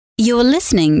You're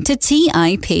listening to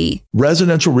TIP.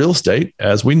 Residential real estate,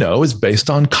 as we know, is based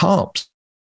on comps,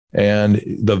 and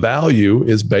the value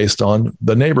is based on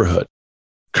the neighborhood.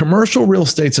 Commercial real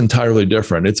estate's entirely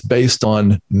different. It's based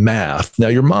on math. Now,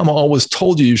 your mom always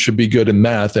told you should be good in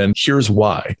math, and here's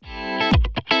why.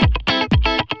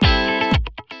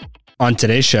 On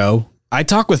today's show, I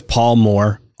talk with Paul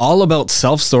Moore all about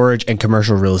self-storage and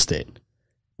commercial real estate.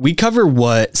 We cover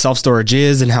what self-storage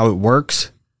is and how it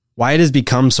works, why it has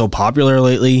become so popular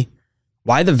lately,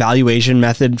 why the valuation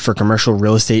method for commercial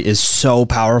real estate is so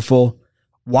powerful,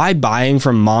 why buying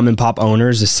from mom and pop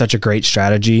owners is such a great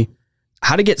strategy,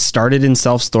 how to get started in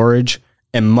self-storage,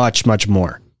 and much, much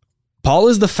more. Paul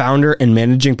is the founder and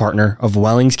managing partner of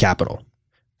Wellings Capital.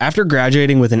 After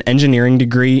graduating with an engineering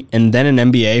degree and then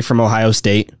an MBA from Ohio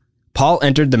State, Paul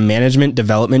entered the management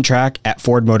development track at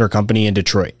Ford Motor Company in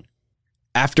Detroit.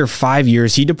 After 5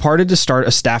 years, he departed to start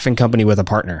a staffing company with a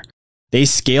partner. They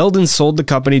scaled and sold the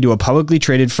company to a publicly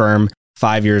traded firm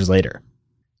 5 years later.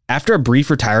 After a brief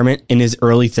retirement in his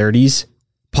early 30s,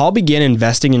 Paul began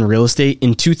investing in real estate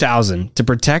in 2000 to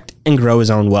protect and grow his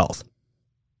own wealth.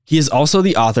 He is also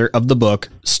the author of the book,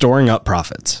 Storing Up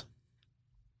Profits.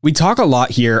 We talk a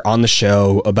lot here on the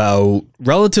show about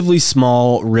relatively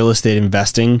small real estate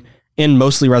investing and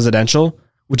mostly residential,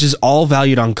 which is all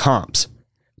valued on comps.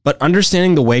 But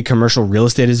understanding the way commercial real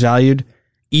estate is valued,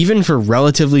 even for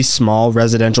relatively small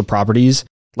residential properties,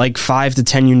 like 5 to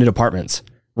 10 unit apartments,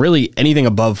 really anything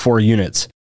above 4 units,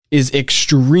 is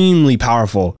extremely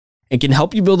powerful and can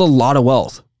help you build a lot of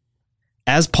wealth.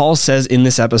 As Paul says in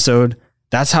this episode,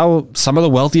 that's how some of the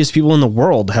wealthiest people in the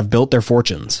world have built their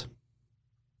fortunes.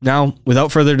 Now,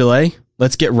 without further delay,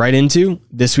 let's get right into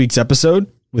this week's episode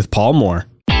with Paul Moore.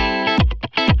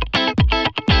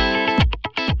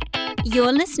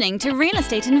 You're listening to Real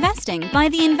Estate Investing by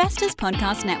the Investors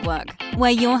Podcast Network,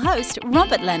 where your host,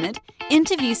 Robert Leonard,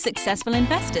 interviews successful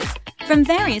investors from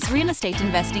various real estate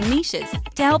investing niches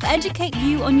to help educate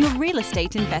you on your real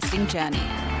estate investing journey.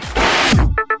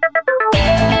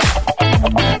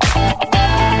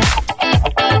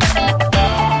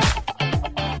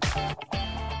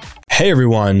 Hey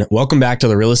everyone, welcome back to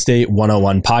the Real Estate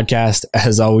 101 podcast.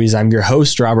 As always, I'm your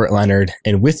host, Robert Leonard,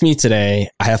 and with me today,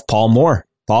 I have Paul Moore.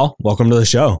 Paul, welcome to the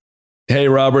show. Hey,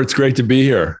 Robert, it's great to be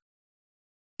here.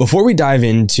 Before we dive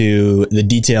into the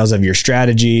details of your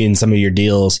strategy and some of your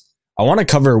deals, I want to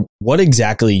cover what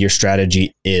exactly your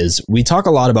strategy is. We talk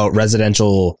a lot about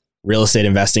residential real estate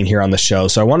investing here on the show,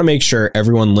 so I want to make sure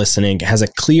everyone listening has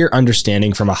a clear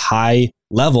understanding from a high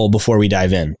level before we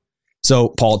dive in. So,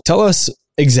 Paul, tell us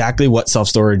exactly what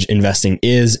self-storage investing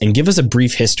is and give us a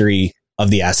brief history of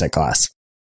the asset class.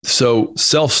 So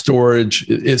self-storage,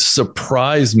 it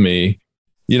surprised me.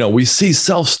 We see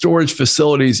self-storage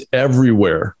facilities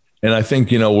everywhere. And I think,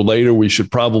 later we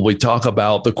should probably talk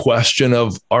about the question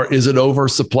of, is it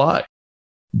oversupply?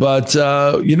 But,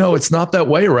 it's not that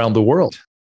way around the world.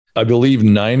 I believe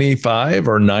 95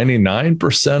 or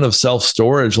 99% of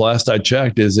self-storage, last I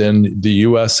checked, is in the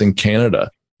US and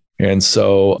Canada. And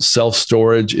so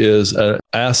self-storage is an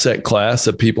asset class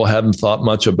that people hadn't thought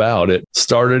much about. It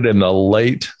started in the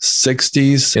late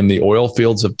 60s in the oil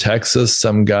fields of Texas.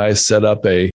 Some guy set up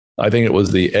I think it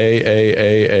was the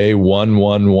AAAA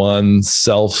 111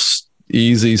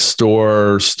 easy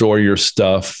store your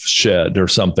stuff shed or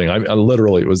something. I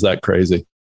literally, it was that crazy.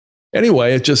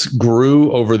 Anyway, it just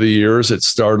grew over the years. It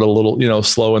started a little,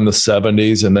 slow in the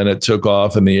 70s, and then it took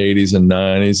off in the 80s and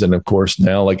 90s. And of course,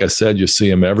 now, like I said, you see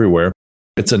them everywhere.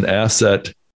 It's an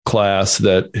asset class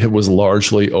that was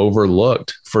largely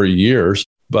overlooked for years,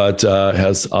 but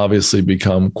has obviously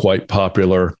become quite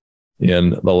popular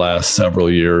in the last several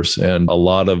years. And a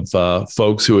lot of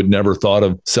folks who had never thought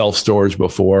of self-storage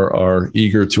before are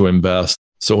eager to invest.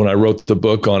 So when I wrote the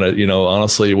book on it,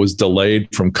 honestly, it was delayed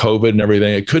from COVID and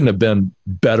everything. It couldn't have been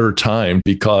better timed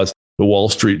because the Wall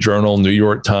Street Journal, New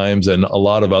York Times, and a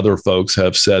lot of other folks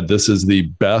have said this is the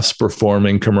best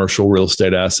performing commercial real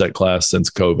estate asset class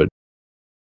since COVID.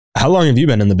 How long have you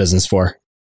been in the business for?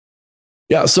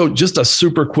 Yeah, so just a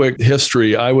super quick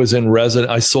history. I was in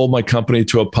I sold my company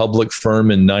to a public firm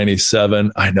in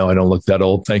 97. I know I don't look that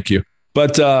old. Thank you.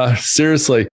 But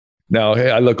seriously, no,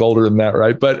 hey, I look older than that,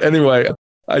 right? But anyway,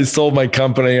 I sold my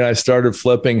company and I started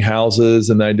flipping houses,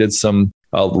 and I did some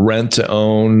rent to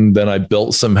own. Then I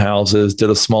built some houses, did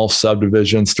a small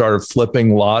subdivision, started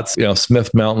flipping lots,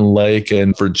 Smith Mountain Lake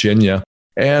in Virginia.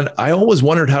 And I always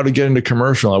wondered how to get into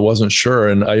commercial. I wasn't sure.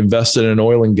 And I invested in an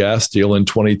oil and gas deal in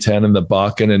 2010 in the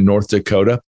Bakken in North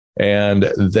Dakota. And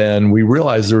then we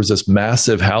realized there was this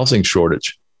massive housing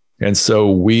shortage. And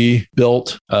so we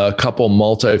built a couple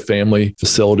multifamily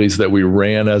facilities that we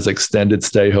ran as extended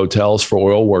stay hotels for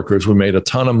oil workers. We made a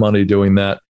ton of money doing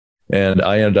that. And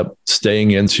I ended up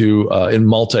staying in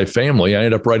multifamily. I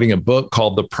ended up writing a book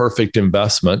called The Perfect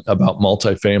Investment about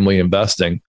multifamily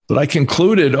investing. But I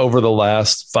concluded over the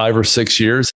last 5 or 6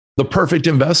 years, the perfect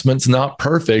investment's not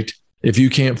perfect if you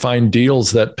can't find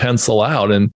deals that pencil out.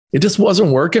 And it just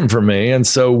wasn't working for me. And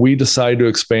so we decided to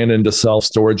expand into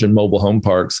self-storage and mobile home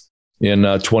parks in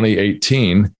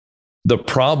 2018. The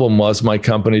problem was my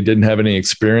company didn't have any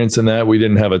experience in that. We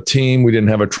didn't have a team. We didn't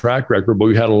have a track record, but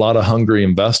we had a lot of hungry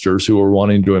investors who were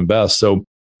wanting to invest. So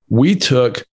we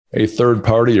took a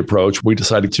third-party approach. We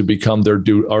decided to become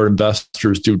our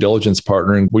investors' due diligence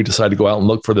partner. And we decided to go out and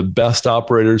look for the best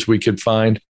operators we could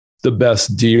find, the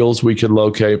best deals we could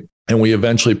locate. And we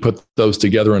eventually put those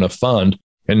together in a fund.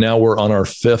 And now we're on our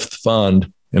 5th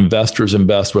fund. Investors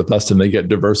invest with us and they get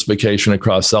diversification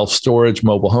across self-storage,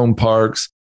 mobile home parks,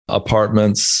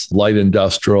 apartments, light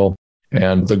industrial.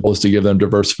 And the goal is to give them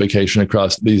diversification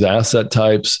across these asset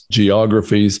types,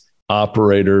 geographies,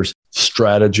 operators,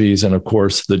 strategies, and of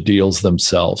course, the deals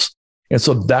themselves. And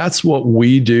so that's what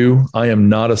we do. I am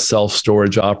not a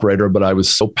self-storage operator, but I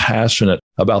was so passionate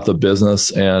about the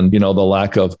business and, the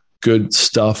lack of good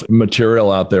stuff,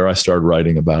 material out there. I started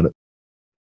writing about it.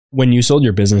 When you sold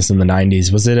your business in the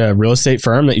 90s, was it a real estate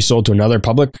firm that you sold to another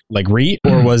public like REIT,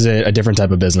 or was it a different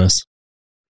type of business?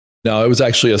 No, it was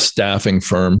actually a staffing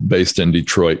firm based in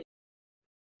Detroit.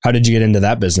 How did you get into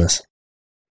that business?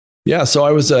 Yeah, so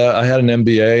I had an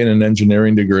MBA and an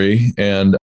engineering degree,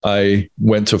 and I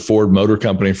went to Ford Motor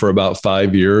Company for about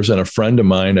 5 years. And a friend of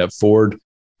mine at Ford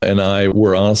and I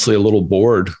were honestly a little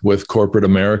bored with corporate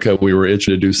America. We were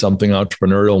itching to do something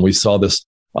entrepreneurial, and we saw this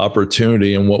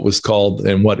opportunity in what is called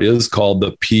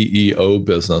the PEO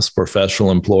business,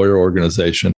 Professional Employer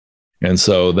Organization. And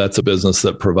so that's a business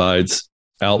that provides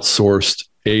outsourced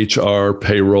HR,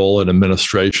 payroll, and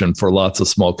administration for lots of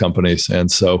small companies. And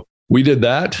so we did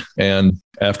that. And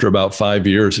after about 5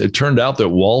 years, it turned out that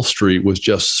Wall Street was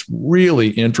just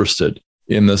really interested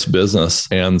in this business.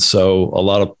 And so a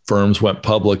lot of firms went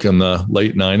public in the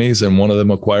late 90s, and one of them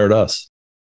acquired us.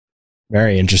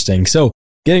 Very interesting. So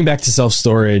getting back to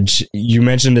self-storage, you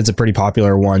mentioned it's a pretty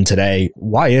popular one today.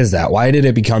 Why is that? Why did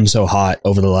it become so hot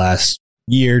over the last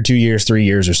year, 2 years, 3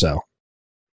 years or so?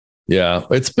 Yeah,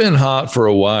 it's been hot for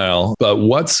a while, but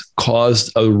what's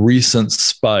caused a recent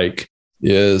spike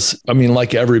is,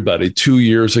 like everybody, 2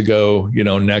 years ago,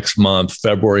 next month,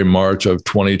 February, March of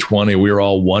 2020, we were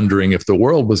all wondering if the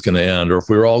world was going to end or if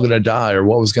we were all going to die or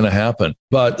what was going to happen.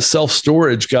 But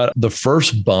self-storage got the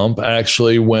first bump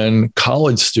actually when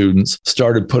college students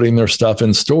started putting their stuff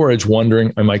in storage,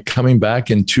 wondering, am I coming back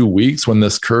in 2 weeks when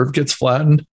this curve gets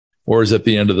flattened? Or is it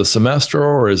the end of the semester?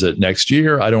 Or is it next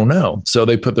year? I don't know. So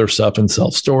they put their stuff in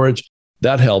self-storage.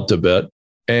 That helped a bit.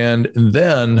 And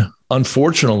then,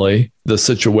 unfortunately, the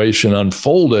situation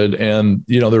unfolded and,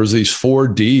 there was these 4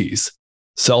 Ds.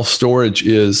 Self-storage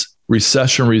is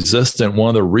recession resistant. One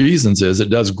of the reasons is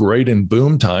it does great in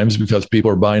boom times because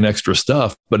people are buying extra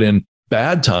stuff. But in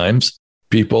bad times,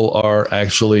 people are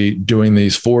actually doing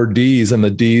these 4 Ds, and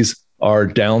the Ds are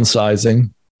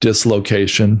downsizing,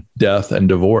 dislocation, death, and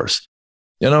divorce.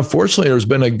 And unfortunately, there's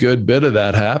been a good bit of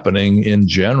that happening in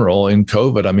general in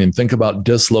COVID. Think about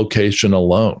dislocation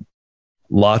alone.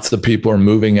 Lots of people are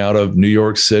moving out of New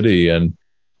York City and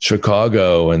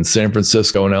Chicago and San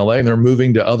Francisco and LA, and they're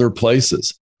moving to other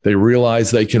places. They realize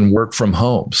they can work from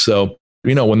home. So,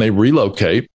 when they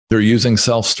relocate, they're using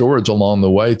self-storage along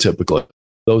the way typically.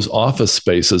 Those office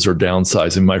spaces are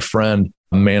downsizing. My friend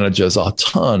manages a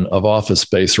ton of office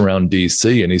space around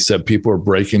DC, and he said people are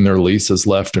breaking their leases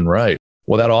left and right.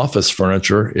 Well, that office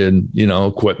furniture and,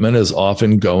 equipment is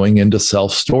often going into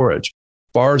self-storage.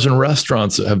 Bars and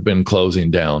restaurants have been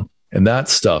closing down, and that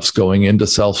stuff's going into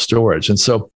self-storage. And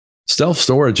so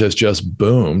self-storage has just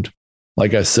boomed,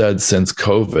 like I said, since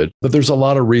COVID. But there's a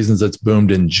lot of reasons it's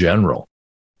boomed in general.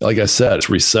 Like I said, it's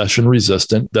recession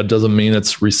resistant. That doesn't mean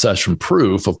it's recession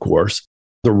proof, of course.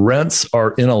 The rents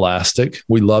are inelastic.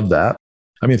 We love that.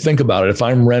 Think about it. If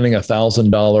I'm renting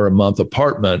 $1,000 a month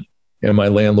apartment and my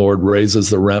landlord raises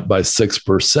the rent by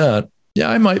 6%, yeah,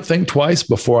 I might think twice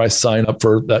before I sign up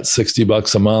for that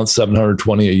 $60 a month,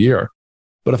 $720 a year.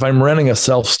 But if I'm renting a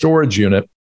self-storage unit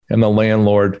and the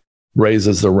landlord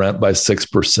raises the rent by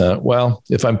 6%, well,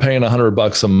 if I'm paying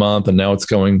 $100 a month and now it's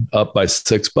going up by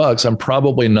 $6, I'm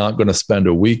probably not going to spend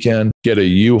a weekend, get a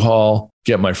U-Haul,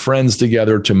 get my friends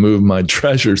together to move my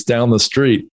treasures down the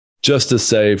street just to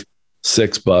save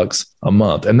 $6 a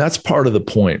month. And that's part of the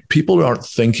point. People aren't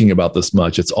thinking about this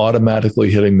much. It's automatically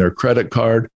hitting their credit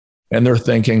card. and they're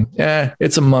thinking,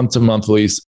 it's a month-to-month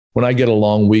lease. When I get a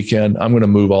long weekend, I'm going to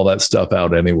move all that stuff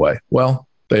out anyway. Well,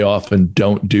 they often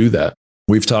don't do that.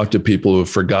 We've talked to people who have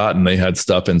forgotten they had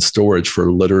stuff in storage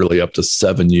for literally up to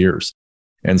 7 years.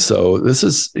 And so this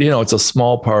is, it's a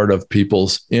small part of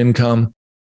people's income.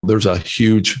 There's a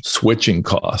huge switching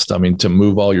cost. I mean, to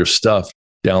move all your stuff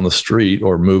down the street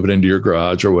or move it into your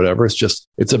garage or whatever,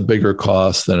 it's a bigger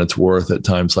cost than it's worth at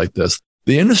times like this.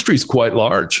 The industry is quite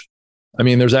large. I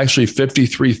mean, there's actually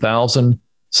 53,000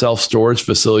 self-storage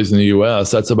facilities in the US.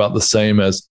 That's about the same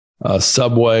as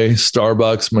Subway,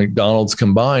 Starbucks, McDonald's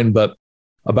combined, but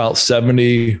about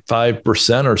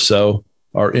 75% or so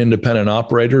are independent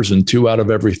operators, and 2 out of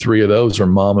every 3 of those are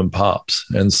mom and pops.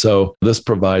 And so this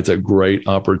provides a great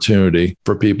opportunity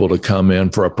for people to come in,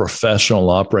 for a professional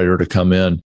operator to come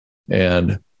in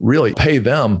and really pay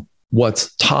them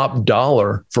what's top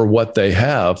dollar for what they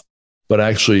have, but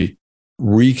actually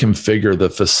reconfigure the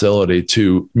facility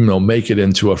to, make it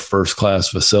into a first-class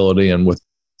facility. And with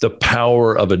the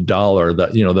power of a dollar,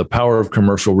 that, the power of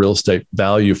commercial real estate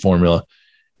value formula,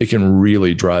 it can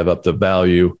really drive up the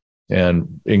value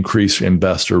and increase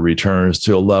investor returns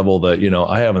to a level that,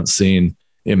 I haven't seen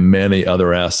in many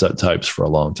other asset types for a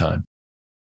long time.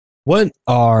 What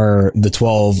are the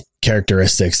 12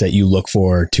 characteristics that you look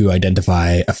for to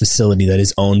identify a facility that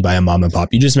is owned by a mom and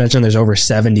pop? You just mentioned there's over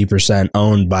 70%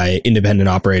 owned by independent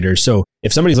operators. So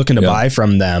if somebody's looking to buy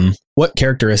from them, what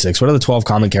are the 12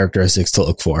 common characteristics to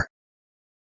look for?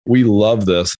 We love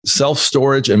this.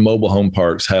 Self-storage and mobile home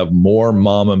parks have more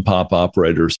mom and pop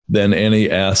operators than any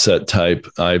asset type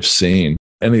I've seen,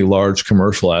 any large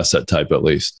commercial asset type at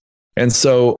least. And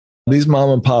so these mom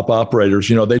and pop operators,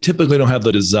 they typically don't have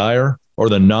the desire or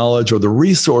the knowledge or the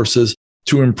resources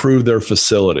to improve their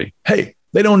facility. Hey,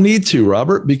 they don't need to,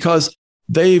 Robert, because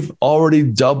they've already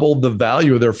doubled the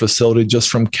value of their facility just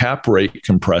from cap rate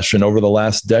compression over the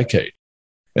last decade.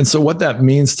 And so what that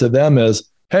means to them is,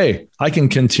 hey, I can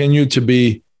continue to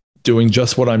be doing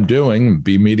just what I'm doing,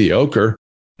 be mediocre,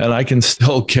 and I can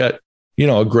still get,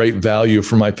 a great value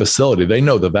for my facility. They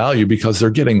know the value because they're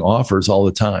getting offers all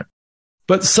the time.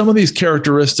 But some of these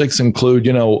characteristics include,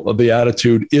 the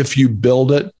attitude, if you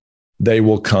build it, they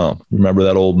will come. Remember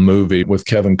that old movie with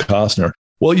Kevin Costner?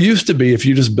 Well, it used to be if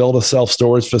you just build a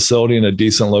self-storage facility in a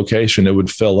decent location, it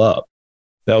would fill up.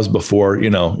 That was before,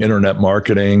 internet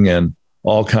marketing and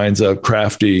all kinds of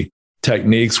crafty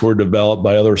techniques were developed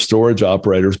by other storage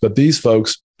operators. But these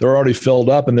folks, they're already filled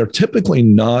up and they're typically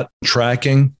not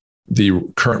tracking the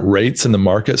current rates in the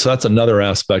market. So that's another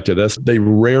aspect of this. They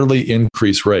rarely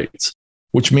increase rates,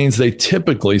 which means they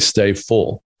typically stay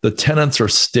full. The tenants are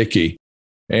sticky.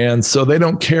 And so they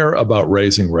don't care about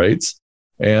raising rates.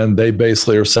 And they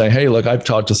basically are saying, hey, look, I've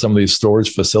talked to some of these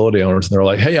storage facility owners and they're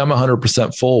like, hey, I'm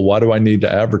 100% full. Why do I need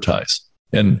to advertise?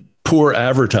 And poor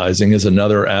advertising is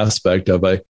another aspect of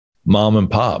a mom and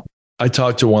pop. I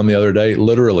talked to one the other day.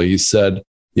 Literally, he said,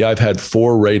 yeah, I've had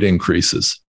 4 rate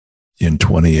increases in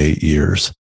 28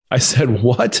 years. I said,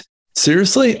 what?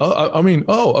 Seriously?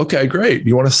 Okay, great.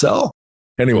 You want to sell?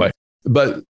 Anyway,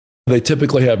 but they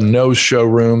typically have no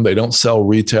showroom. They don't sell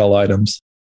retail items.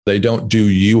 They don't do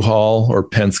U-Haul or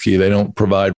Penske. They don't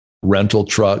provide rental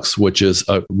trucks, which is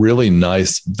a really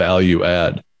nice value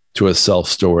add to a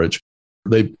self-storage.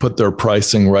 They put their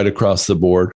pricing right across the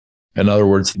board. In other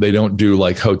words, they don't do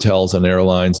like hotels and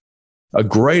airlines. A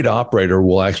great operator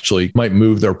might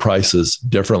move their prices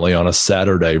differently on a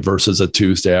Saturday versus a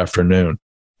Tuesday afternoon.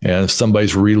 And if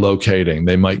somebody's relocating,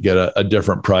 they might get a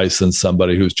different price than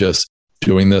somebody who's just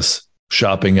doing this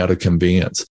shopping out of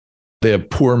convenience. They have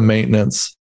poor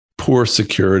maintenance, poor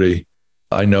security.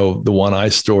 I know the one I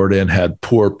stored in had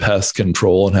poor pest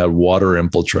control and had water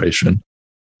infiltration.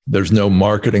 There's no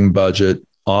marketing budget,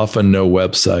 often no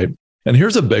website. And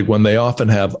here's a big one. They often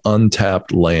have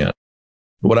untapped land.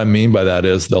 What I mean by that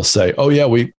is they'll say, oh,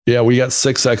 we got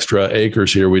 6 extra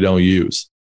acres here we don't use.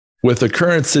 With the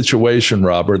current situation,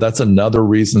 Robert, that's another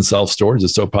reason self-storage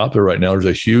is so popular right now. There's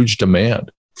a huge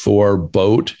demand for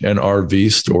boat and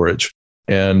RV storage.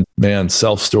 And man,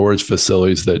 self-storage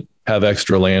facilities that have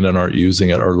extra land and aren't using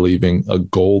it are leaving a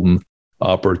golden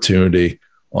opportunity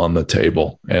on the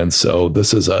table. And so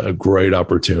this is a great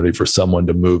opportunity for someone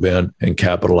to move in and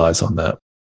capitalize on that.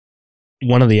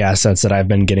 One of the assets that I've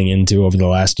been getting into over the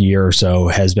last year or so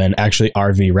has been actually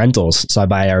RV rentals. So I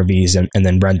buy RVs and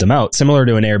then rent them out, similar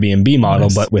to an Airbnb model,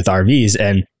 nice, but with RVs.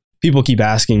 And people keep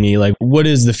asking me, like, what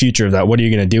is the future of that? What are you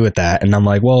going to do with that? And I'm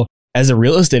like, well, as a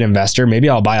real estate investor, maybe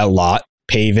I'll buy a lot,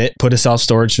 pave it, put a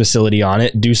self-storage facility on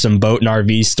it, do some boat and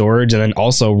RV storage, and then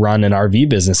also run an RV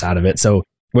business out of it. So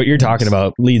what you're talking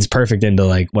about leads perfect into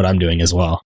like what I'm doing as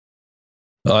well.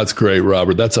 Oh, that's great,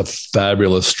 Robert. That's a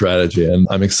fabulous strategy. And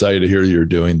I'm excited to hear you're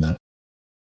doing that.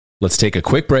 Let's take a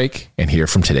quick break and hear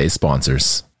from today's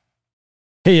sponsors.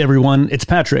 Hey everyone, it's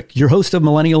Patrick, your host of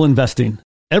Millennial Investing.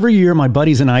 Every year, my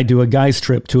buddies and I do a guy's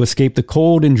trip to escape the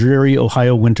cold and dreary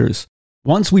Ohio winters.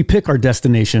 Once we pick our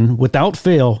destination, without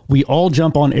fail, we all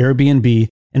jump on Airbnb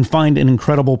and find an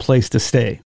incredible place to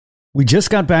stay. We just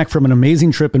got back from an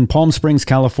amazing trip in Palm Springs,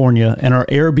 California, and our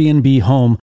Airbnb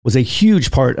home was a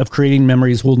huge part of creating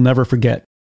memories we'll never forget.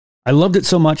 I loved it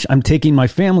so much, I'm taking my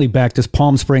family back to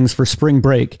Palm Springs for spring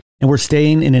break, and we're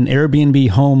staying in an Airbnb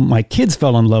home my kids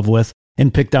fell in love with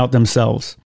and picked out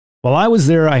themselves. While I was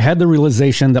there, I had the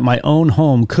realization that my own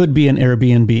home could be an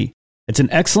Airbnb. It's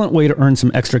an excellent way to earn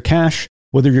some extra cash,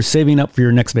 whether you're saving up for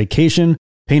your next vacation,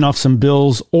 paying off some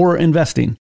bills, or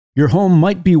investing. Your home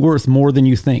might be worth more than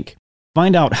you think.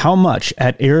 Find out how much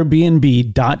at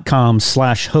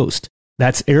airbnb.com/host.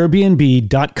 That's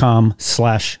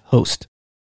airbnb.com/host.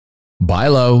 Buy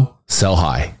low, sell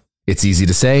high. It's easy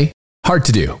to say, hard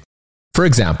to do. For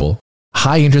example,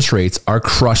 high interest rates are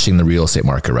crushing the real estate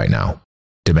market right now.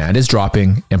 Demand is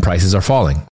dropping and prices are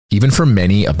falling, even for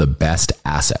many of the best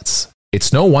assets.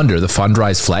 It's no wonder the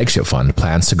Fundrise flagship fund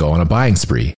plans to go on a buying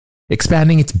spree,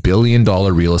 expanding its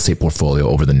billion-dollar real estate portfolio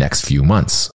over the next few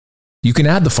months. You can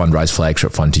add the Fundrise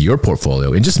flagship fund to your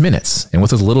portfolio in just minutes and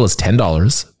with as little as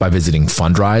 $10 by visiting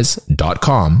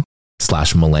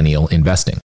fundrise.com/millennial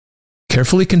investing.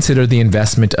 Carefully consider the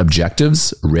investment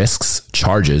objectives, risks,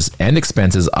 charges, and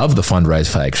expenses of the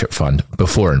Fundrise flagship fund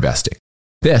before investing.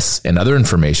 This and other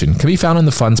information can be found in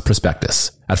the fund's prospectus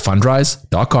at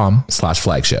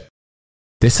fundrise.com/flagship.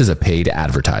 This is a paid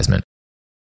advertisement.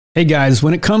 Hey guys,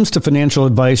 when it comes to financial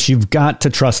advice, you've got to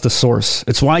trust the source.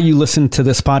 It's why you listen to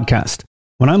this podcast.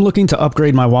 When I'm looking to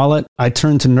upgrade my wallet, I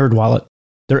turn to NerdWallet.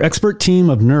 Their expert team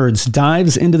of nerds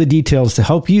dives into the details to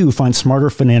help you find smarter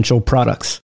financial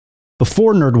products.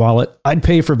 Before NerdWallet, I'd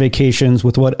pay for vacations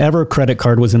with whatever credit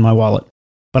card was in my wallet.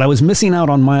 But I was missing out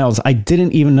on miles I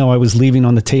didn't even know I was leaving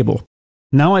on the table.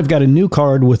 Now I've got a new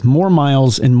card with more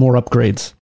miles and more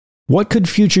upgrades. What could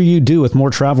future you do with more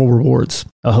travel rewards?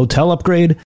 A hotel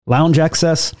upgrade? Lounge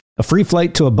access, a free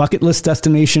flight to a bucket list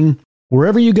destination.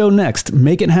 Wherever you go next,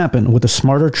 make it happen with a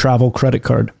smarter travel credit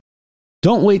card.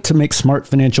 Don't wait to make smart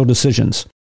financial decisions.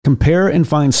 Compare and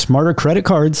find smarter credit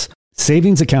cards,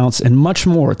 savings accounts, and much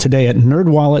more today at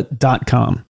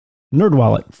nerdwallet.com.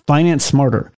 NerdWallet, finance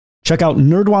smarter. Check out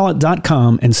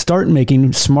nerdwallet.com and start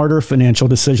making smarter financial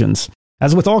decisions.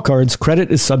 As with all cards,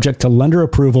 credit is subject to lender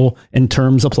approval and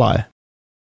terms apply.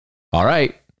 All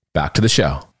right, back to the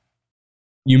show.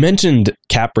 You mentioned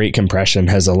cap rate compression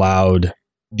has allowed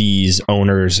these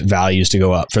owners' values to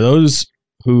go up. For those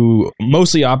who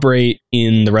mostly operate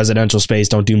in the residential space,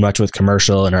 don't do much with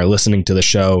commercial, and are listening to the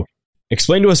show,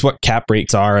 explain to us what cap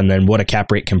rates are and then what a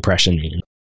cap rate compression means.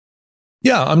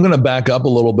 Yeah, I'm going to back up a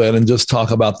little bit and just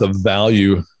talk about the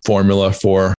value formula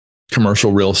for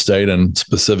commercial real estate and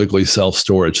specifically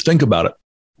self-storage. Think about it.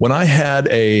 When I had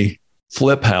a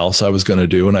flip house I was going to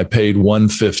do, and I paid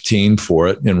 $115 for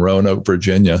it in Roanoke,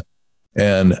 Virginia,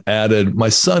 and my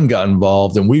son got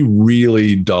involved, and we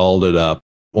really dolled it up.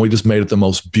 We just made it the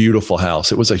most beautiful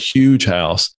house. It was a huge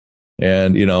house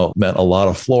and, meant a lot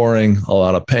of flooring, a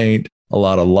lot of paint, a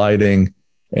lot of lighting.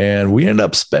 And we ended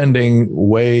up spending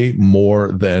way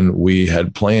more than we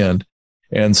had planned.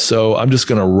 And so I'm just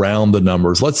going to round the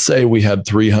numbers. Let's say we had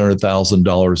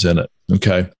 $300,000 in it.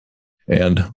 Okay.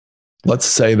 And let's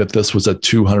say that this was a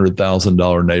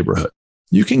 $200,000 neighborhood.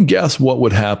 You can guess what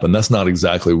would happen. That's not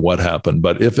exactly what happened,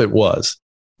 but if it was,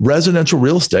 residential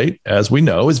real estate, as we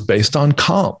know, is based on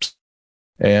comps,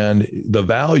 and the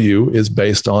value is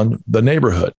based on the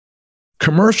neighborhood.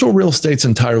 Commercial real estate's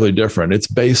entirely different. It's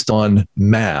based on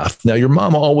math. Now, your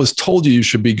mom always told you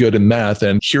should be good in math,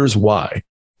 and here's why.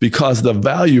 Because the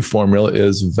value formula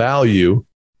is value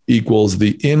equals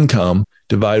the income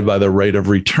divided by the rate of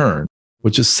return,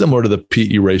 which is similar to the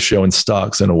PE ratio in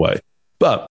stocks in a way.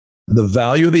 But the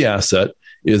value of the asset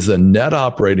is the net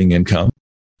operating income,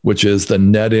 which is the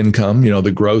net income,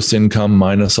 the gross income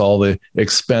minus all the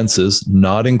expenses,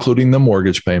 not including the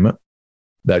mortgage payment.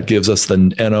 That gives us the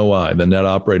NOI, the net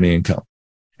operating income.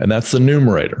 And that's the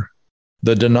numerator.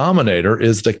 The denominator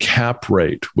is the cap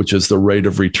rate, which is the rate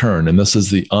of return. And this is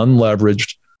the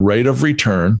unleveraged rate of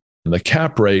return. And the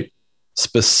cap rate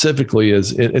specifically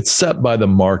it's set by the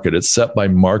market. It's set by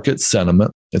market sentiment.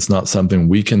 It's not something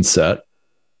we can set.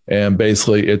 And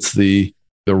basically, it's the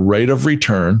rate of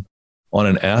return on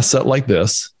an asset like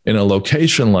this, in a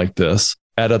location like this,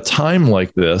 at a time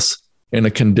like this, in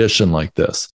a condition like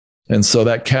this. And so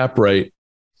that cap rate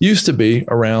used to be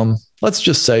around, let's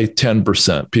just say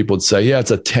 10%. People would say, yeah,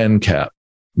 it's a 10 cap,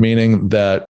 meaning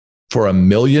that for $1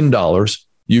 million,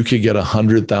 you could get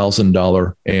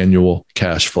 $100,000 annual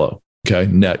cash flow.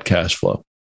 Okay. Net cash flow.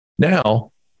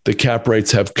 Now the cap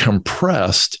rates have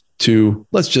compressed to,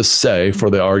 let's just say for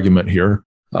the argument here,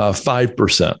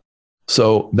 5%.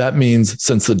 So that means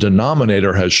since the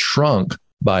denominator has shrunk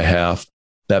by half,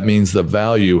 that means the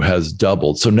value has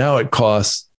doubled. So now it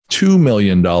costs $2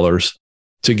 million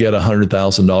to get a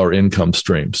 $100,000 income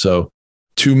stream. So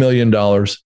 $2 million,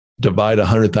 divide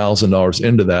 $100,000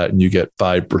 into that, and you get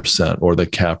 5% or the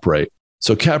cap rate.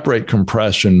 So cap rate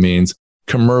compression means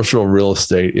commercial real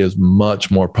estate is much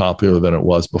more popular than it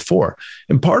was before.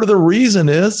 And part of the reason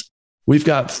is we've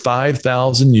got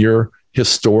 5,000-year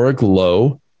historic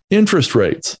low interest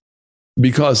rates,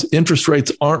 because interest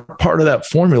rates aren't part of that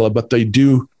formula, but they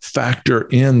do factor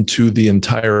into the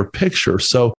entire picture.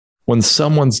 So when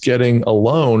someone's getting a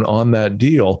loan on that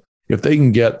deal, if they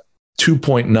can get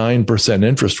 2.9%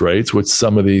 interest rates, which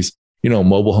some of these,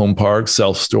 mobile home parks,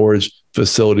 self-storage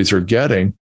facilities are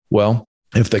getting, well,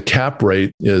 if the cap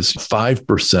rate is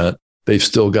 5%, they've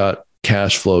still got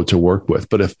cash flow to work with.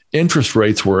 But if interest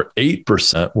rates were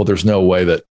 8%, well, there's no way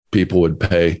that people would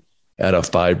pay at a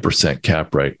 5%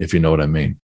 cap rate, if you know what I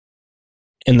mean.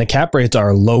 And the cap rates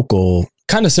are local,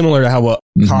 kind of similar to how a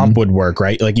comp would work,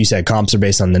 right? Like you said, comps are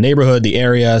based on the neighborhood, the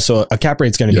area. So a cap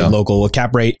rate's going to be local. A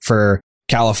cap rate for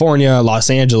California, Los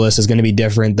Angeles is going to be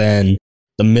different than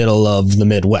the middle of the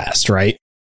Midwest, right?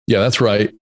 Yeah, that's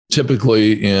right.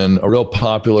 Typically in a real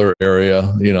popular area,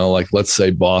 like let's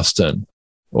say Boston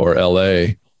or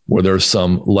LA, where there's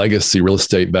some legacy real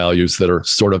estate values that are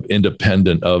sort of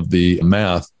independent of the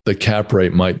math, the cap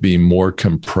rate might be more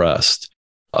compressed.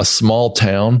 A small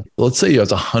town, let's say you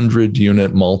have a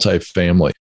 100-unit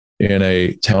multifamily in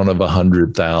a town of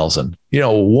 100,000.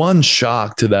 One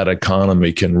shock to that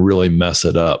economy can really mess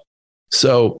it up.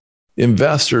 So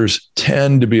investors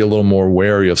tend to be a little more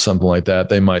wary of something like that.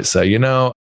 They might say,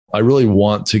 I really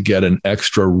want to get an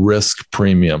extra risk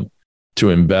premium to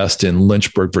invest in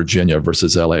Lynchburg, Virginia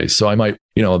versus LA. So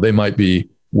they might be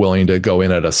willing to go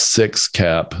in at a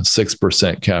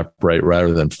 6% cap rate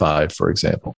rather than 5, for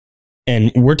example.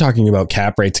 And we're talking about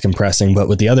cap rates compressing, but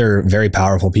with the other very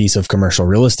powerful piece of commercial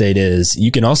real estate is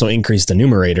you can also increase the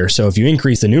numerator. So if you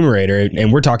increase the numerator,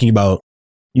 and we're talking about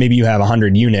maybe you have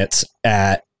 100 units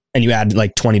and you add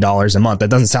like $20 a month. That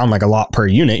doesn't sound like a lot per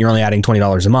unit. You're only adding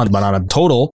 $20 a month, but on a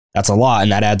total, that's a lot.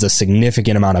 And that adds a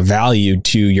significant amount of value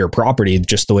to your property,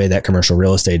 just the way that commercial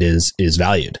real estate is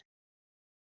valued.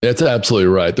 That's absolutely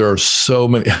right. There are so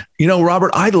many,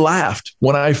 Robert, I laughed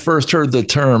when I first heard the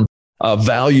term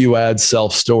value add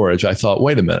self-storage. I thought,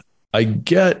 wait a minute, I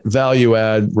get value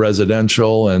add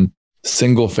residential and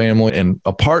single family and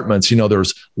apartments.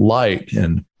 There's light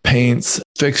and paints,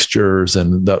 fixtures,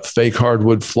 and the fake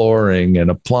hardwood flooring and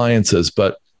appliances,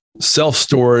 but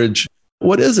self-storage,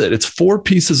 what is it? It's 4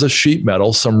 pieces of sheet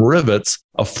metal, some rivets,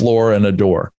 a floor, and a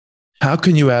door. How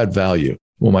can you add value?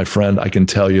 Well, my friend, I can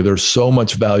tell you there's so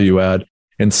much value add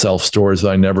in self-storage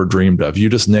that I never dreamed of. You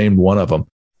just named one of them,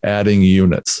 adding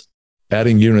units.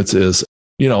 Adding units is,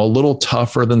 a little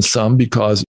tougher than some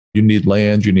because you need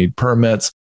land, you need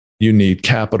permits, you need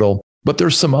capital, but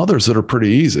there's some others that are pretty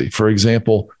easy. For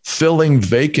example, filling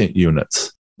vacant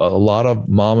units. A lot of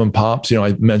mom and pops,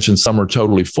 I mentioned some are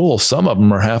totally full. Some of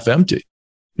them are half empty.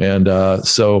 And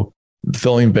so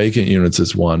filling vacant units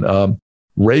is one.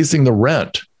 Raising the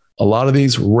rent. A lot of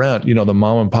these rent, the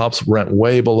mom and pops rent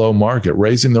way below market.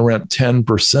 Raising the rent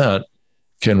 10%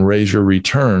 can raise your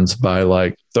returns by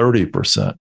like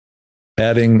 30%.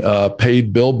 Adding a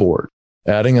paid billboard,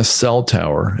 adding a cell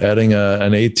tower, adding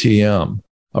an ATM,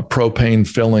 a propane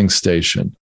filling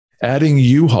station, adding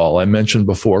U-Haul, I mentioned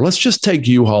before. Let's just take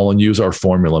U-Haul and use our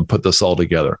formula and put this all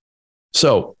together.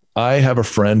 So I have a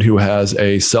friend who has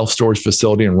a self-storage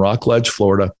facility in Rockledge,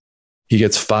 Florida. He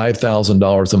gets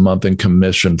 $5,000 a month in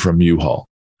commission from U-Haul.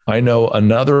 I know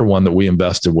another one that we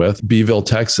invested with, Beeville,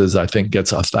 Texas, I think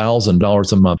gets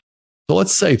 $1,000 a month. So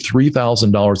let's say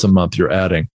 $3,000 a month you're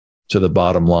adding to the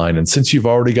bottom line. And since you've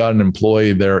already got an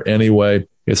employee there anyway,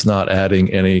 it's not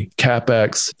adding any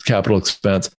CapEx, capital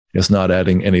expense. It's not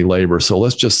adding any labor. So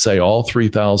let's just say all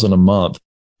 $3,000 a month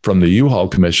from the U-Haul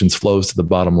commissions flows to the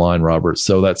bottom line, Robert.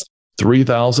 So that's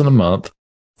 $3,000 a month,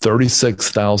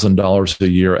 $36,000 a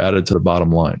year added to the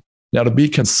bottom line. Now, to be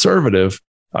conservative,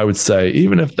 I would say,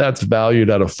 even if that's valued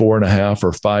at a 4.5%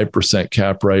 or 5%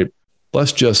 cap rate,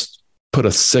 let's just put a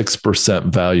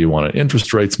 6% value on it.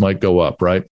 Interest rates might go up,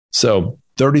 right? So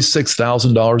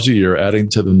 $36,000 a year adding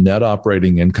to the net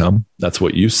operating income. That's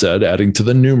what you said, adding to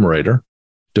the numerator.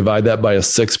 divide that by a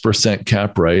 6%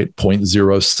 cap rate,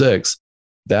 0.06.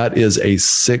 That is a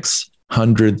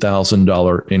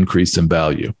 $600,000 increase in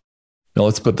value. Now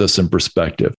let's put this in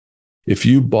perspective. If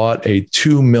you bought a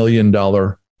 $2 million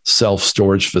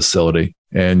self-storage facility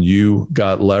and you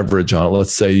got leverage on it,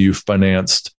 let's say you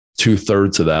financed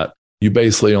 2/3 of that, you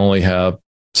basically only have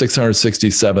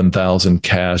 $667,000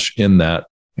 cash in that,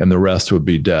 and the rest would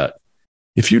be debt.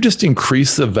 If you just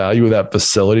increase the value of that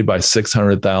facility by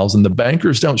 $600,000, the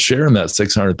bankers don't share in that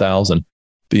 $600,000,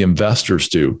 the investors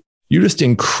do. You just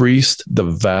increased the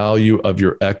value of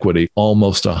your equity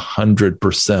almost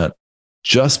 100%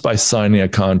 just by signing a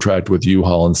contract with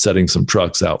U-Haul and setting some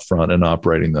trucks out front and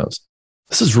operating those.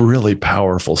 This is really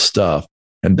powerful stuff.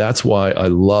 And that's why I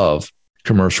love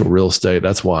commercial real estate.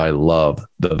 That's why I love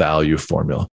the value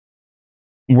formula.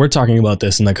 We're talking about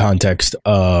this in the context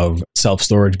of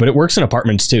self-storage, but it works in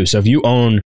apartments too. So if you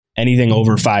own anything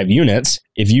over 5 units,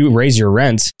 if you raise your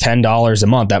rents $10 a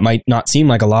month, that might not seem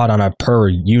like a lot on a per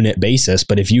unit basis.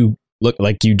 But if you look,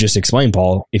 like you just explained,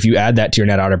 Paul, if you add that to your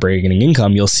net operating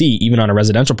income, you'll see even on a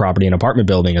residential property, an apartment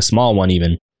building, a small one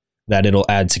even, that it'll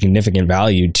add significant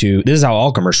value to. This is how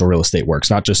all commercial real estate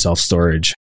works, not just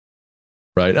self-storage.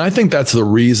 Right. And I think that's the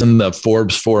reason that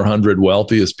Forbes 400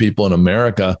 wealthiest people in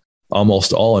America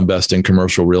almost all invest in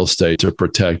commercial real estate to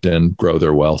protect and grow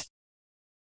their wealth.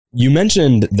 You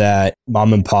mentioned that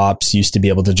mom and pops used to be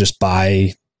able to just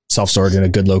buy self-storage in a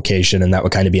good location, and that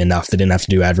would kind of be enough. They didn't have to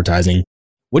do advertising.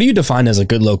 What do you define as a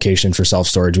good location for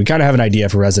self-storage? We kind of have an idea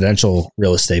for residential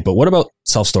real estate, but what about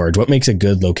self-storage? What makes a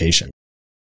good location?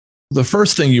 The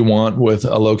first thing you want with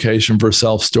a location for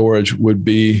self-storage would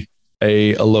be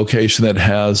a location that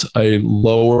has a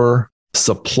lower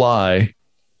supply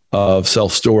of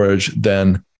self-storage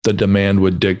than the demand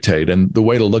would dictate. And the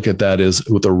way to look at that is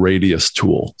with a radius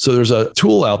tool. So there's a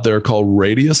tool out there called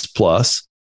Radius Plus.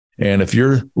 And if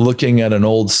you're looking at an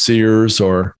old Sears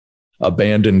or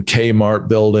abandoned Kmart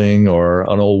building or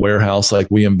an old warehouse like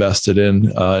we invested in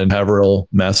Haverhill,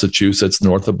 Massachusetts,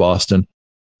 north of Boston,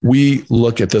 we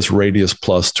look at this Radius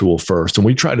Plus tool first. And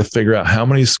we try to figure out how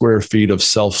many square feet of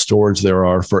self-storage there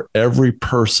are for every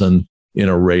person in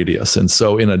a radius. And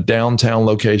so in a downtown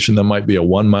location, that might be a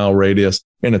 1 mile radius.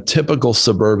 In a typical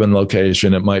suburban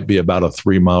location, it might be about a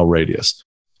 3 mile radius.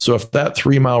 So if that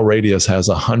 3 mile radius has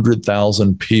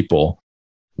 100,000 people,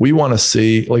 we want to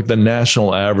see, like, the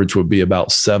national average would be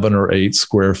about 7 or 8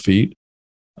 square feet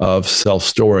of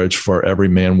self-storage for every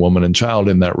man, woman, and child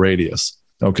in that radius.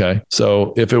 Okay.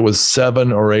 So if it was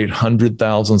 700,000 or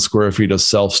 800,000 square feet of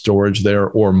self-storage there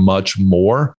or much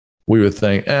more, we would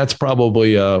think it's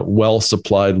probably a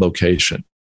well-supplied location.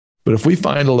 But if we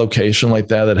find a location like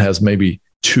that has maybe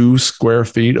 2 square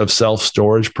feet of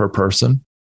self-storage per person,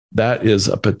 that is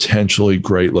a potentially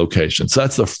great location. So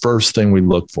that's the first thing we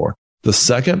look for. The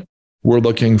second, we're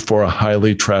looking for a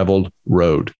highly traveled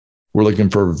road. We're looking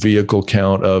for a vehicle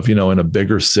count of, in a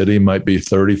bigger city, might be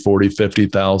 30, 40,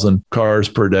 50,000 cars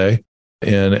per day.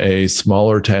 In a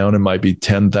smaller town, it might be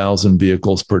 10,000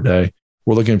 vehicles per day.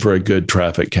 We're looking for a good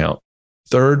traffic count.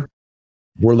 Third,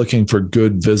 we're looking for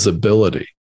good visibility.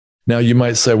 Now, you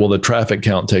might say, well, the traffic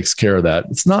count takes care of that.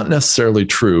 It's not necessarily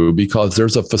true, because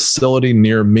there's a facility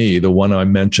near me, the one I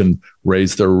mentioned,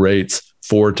 raised their rates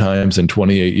 4 times in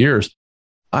 28 years.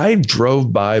 I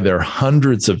drove by there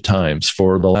hundreds of times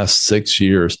for the last 6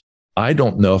 years. I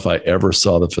don't know if I ever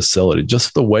saw the facility.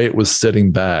 Just the way it was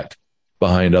sitting back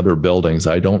behind other buildings,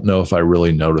 I don't know if I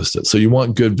really noticed it. So you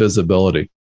want good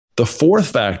visibility. The fourth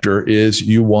factor is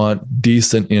you want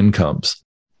decent incomes.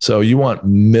 So you want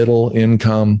middle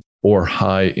income or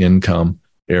high income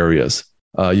areas.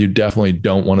 You definitely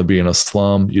don't want to be in a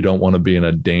slum. You don't want to be in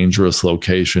a dangerous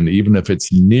location. Even if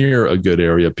it's near a good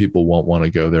area, people won't want to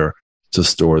go there to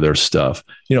store their stuff.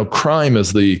 Crime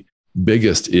is the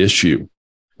biggest issue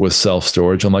with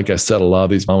self-storage. And like I said, a lot of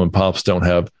these mom and pops don't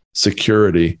have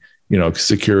security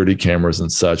cameras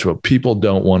and such, but people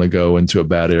don't want to go into a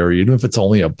bad area. Even if it's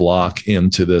only a block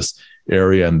into this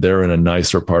area and they're in a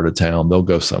nicer part of town, they'll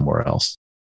go somewhere else.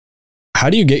 How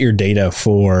do you get your data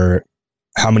for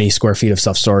how many square feet of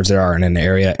self-storage there are in an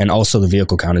area, and also the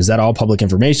vehicle count? Is that all public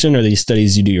information, or these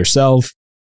studies you do yourself?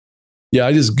 Yeah,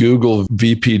 I just Google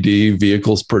VPD,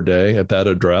 vehicles per day, at that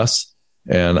address,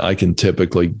 and I can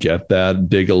typically get that,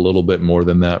 dig a little bit more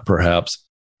than that perhaps.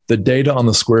 The data on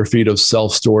the square feet of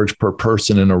self-storage per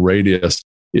person in a radius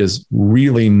is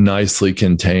really nicely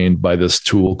contained by this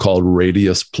tool called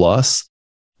Radius Plus.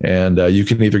 And you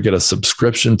can either get a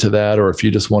subscription to that, or if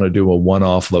you just want to do a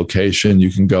one-off location,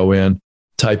 you can go in,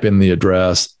 type in the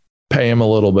address, pay them a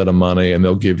little bit of money, and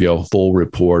they'll give you a full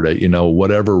report at,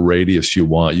 whatever radius you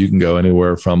want. You can go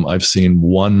anywhere from, I've seen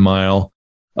 1 mile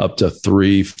up to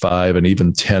 3, 5, and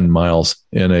even 10 miles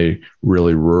in a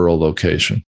really rural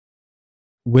location.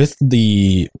 With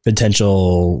the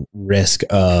potential risk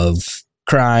of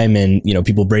crime and,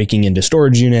 people breaking into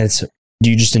storage units, do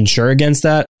you just insure against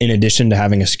that in addition to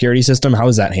having a security system? How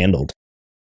is that handled?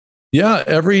 Yeah,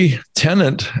 every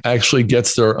tenant actually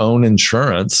gets their own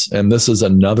insurance. And this is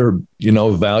another,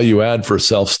 value add for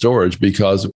self-storage,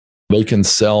 because they can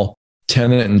sell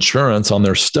tenant insurance on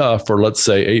their stuff for, let's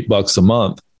say, $8 a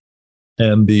month.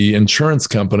 And the insurance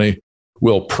company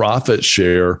will profit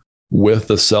share with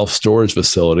the self-storage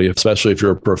facility, especially if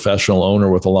you're a professional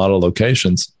owner with a lot of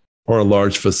locations or a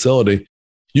large facility.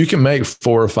 You can make $4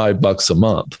 or $5 a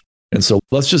month. And so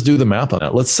let's just do the math on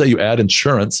that. Let's say you add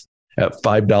insurance at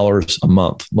 $5 a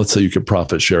month. Let's say you could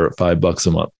profit share at $5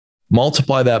 a month.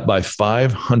 Multiply that by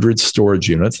 500 storage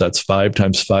units. That's 5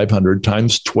 times 500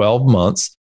 times 12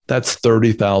 months. That's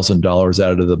 $30,000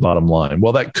 added to the bottom line.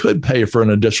 Well, that could pay for an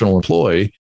additional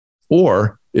employee.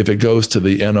 Or if it goes to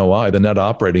the NOI, the net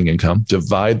operating income,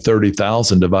 divide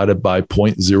 30,000 divided by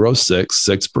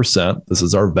 0.066%. This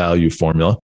is our value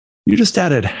formula. You just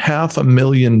added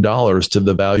 $500,000 to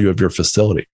the value of your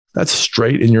facility. That's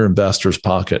straight in your investors'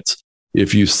 pockets.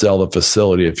 If you sell the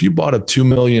facility, if you bought a $2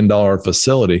 million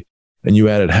facility and you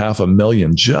added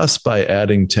 $500,000 just by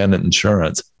adding tenant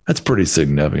insurance, that's pretty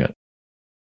significant.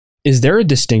 Is there a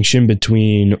distinction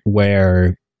between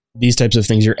where these types of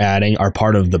things you're adding are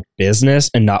part of the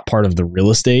business and not part of the real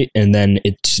estate, and then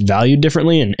it's valued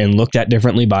differently and looked at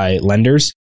differently by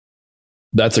lenders?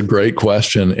 That's a great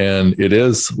question. And it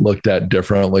is looked at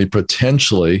differently,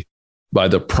 potentially by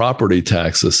the property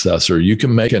tax assessor. You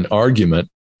can make an argument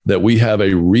that we have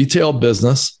a retail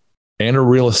business and a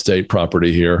real estate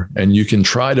property here, and you can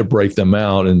try to break them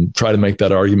out and try to make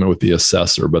that argument with the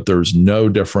assessor, but there's no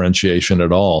differentiation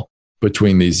at all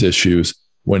between these issues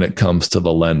when it comes to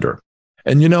the lender.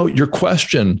 And your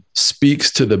question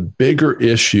speaks to the bigger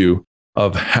issue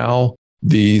of how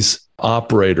these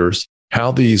operators,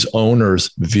 how these owners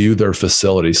view their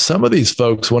facilities. Some of these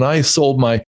folks, when I sold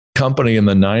my company in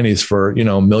the 90s for,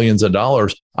 millions of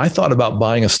dollars, I thought about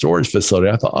buying a storage facility.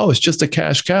 I thought, it's just a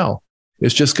cash cow.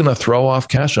 It's just going to throw off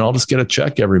cash and I'll just get a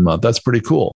check every month. That's pretty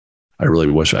cool. I really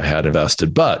wish I had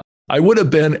invested, but I would have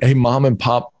been a mom and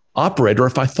pop operator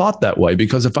if I thought that way,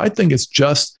 because if I think it's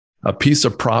just a piece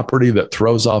of property that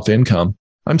throws off income,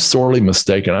 I'm sorely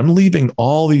mistaken. I'm leaving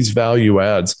all these value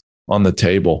adds on the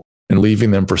table and leaving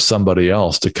them for somebody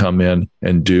else to come in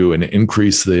and do and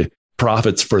increase the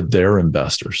profits for their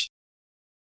investors.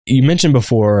 You mentioned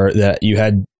before that you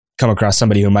had come across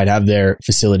somebody who might have their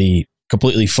facility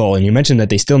completely full, and you mentioned that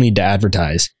they still need to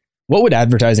advertise. What would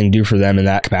advertising do for them in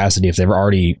that capacity if they've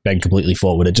already been completely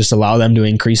full? Would it just allow them to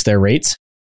increase their rates?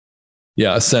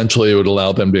 Yeah, essentially it would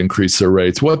allow them to increase their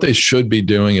rates. What they should be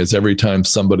doing is every time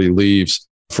somebody leaves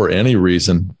for any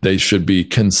reason, they should be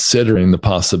considering the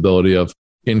possibility of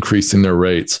increasing their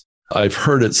rates. I've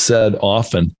heard it said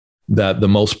often that the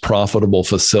most profitable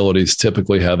facilities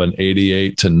typically have an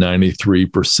 88 to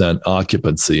 93%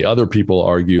 occupancy. Other people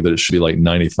argue that it should be like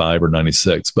 95 or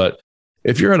 96. But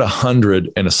if you're at 100,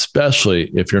 and especially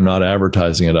if you're not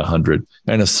advertising at 100,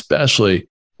 and especially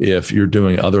if you're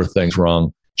doing other things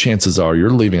wrong, chances are you're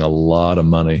leaving a lot of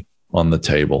money on the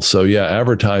table. So yeah,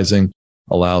 advertising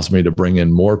allows me to bring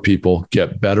in more people,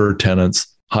 get better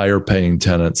tenants, higher paying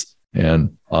tenants,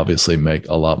 and obviously make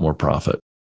a lot more profit.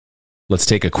 Let's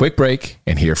take a quick break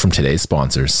and hear from today's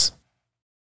sponsors.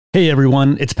 Hey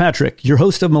everyone, it's Patrick, your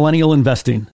host of Millennial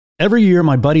Investing. Every year,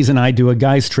 my buddies and I do a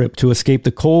guy's trip to escape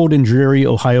the cold and dreary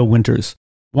Ohio winters.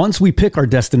 Once we pick our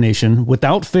destination,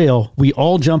 without fail, we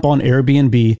all jump on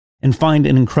Airbnb and find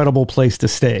an incredible place to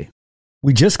stay.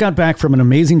 We just got back from an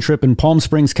amazing trip in Palm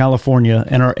Springs, California,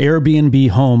 and our Airbnb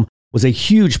home was a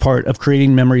huge part of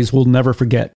creating memories we'll never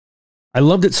forget. I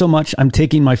loved it so much, I'm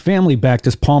taking my family back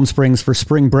to Palm Springs for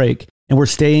spring break, and we're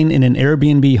staying in an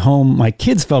Airbnb home my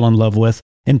kids fell in love with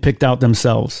and picked out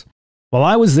themselves. While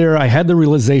I was there, I had the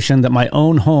realization that my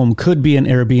own home could be an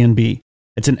Airbnb.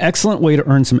 It's an excellent way to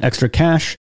earn some extra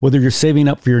cash, whether you're saving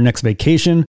up for your next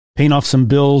vacation, paying off some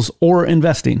bills, or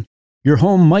investing. Your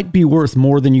home might be worth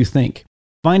more than you think.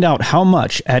 Find out how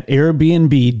much at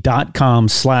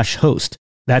airbnb.com/host.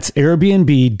 That's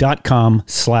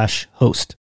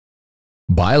airbnb.com/host.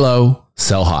 Buy low,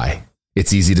 sell high.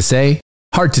 It's easy to say,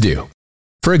 hard to do.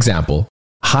 For example,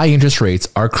 high interest rates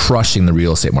are crushing the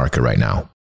real estate market right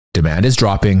now. Demand is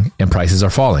dropping and prices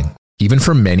are falling, even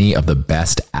for many of the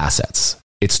best assets.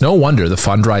 It's no wonder the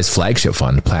Fundrise flagship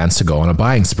fund plans to go on a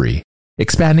buying spree,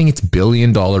 expanding its $1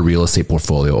 billion real estate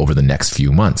portfolio over the next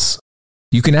few months.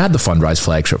 You can add the Fundrise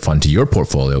flagship fund to your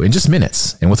portfolio in just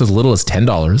minutes and with as little as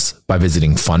 $10 by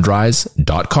visiting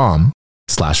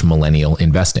fundrise.com/millennial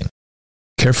investing.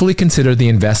 Carefully consider the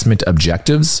investment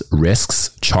objectives,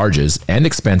 risks, charges, and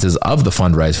expenses of the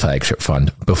Fundrise flagship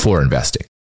fund before investing.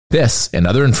 This and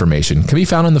other information can be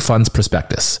found in the fund's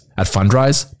prospectus at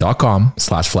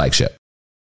fundrise.com/flagship.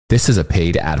 This is a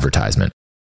paid advertisement.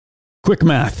 Quick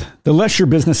math. The less your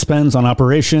business spends on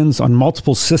operations, on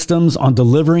multiple systems, on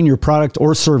delivering your product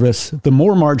or service, the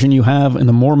more margin you have and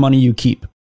the more money you keep.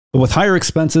 But with higher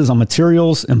expenses on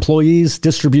materials, employees,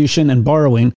 distribution, and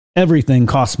borrowing, everything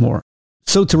costs more.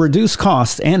 So to reduce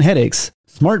costs and headaches,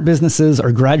 smart businesses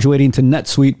are graduating to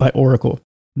NetSuite by Oracle.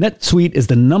 NetSuite is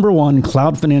the #1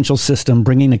 cloud financial system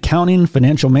bringing accounting,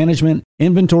 financial management,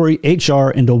 inventory, HR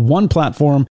into one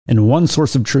platform and one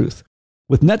source of truth.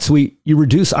 With NetSuite, you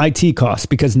reduce IT costs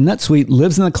because NetSuite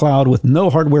lives in the cloud with no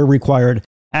hardware required,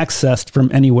 accessed from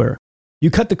anywhere. You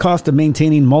cut the cost of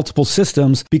maintaining multiple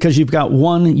systems because you've got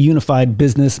one unified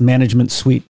business management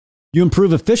suite. You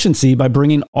improve efficiency by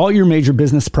bringing all your major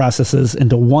business processes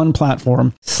into one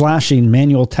platform, slashing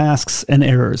manual tasks and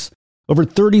errors. Over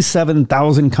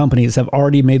 37,000 companies have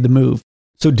already made the move.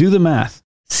 So do the math.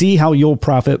 See how you'll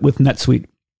profit with NetSuite.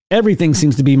 Everything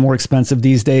seems to be more expensive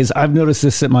these days. I've noticed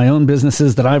this at my own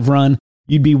businesses that I've run.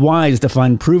 You'd be wise to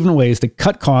find proven ways to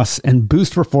cut costs and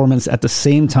boost performance at the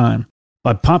same time.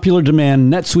 By popular demand,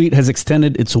 NetSuite has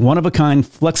extended its one-of-a-kind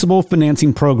flexible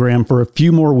financing program for a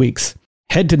few more weeks.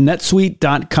 Head to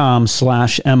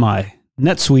netsuite.com/MI.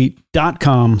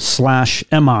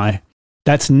 netsuite.com/MI.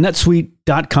 That's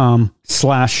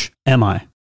netsuite.com/MI.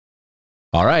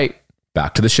 All right,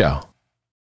 back to the show.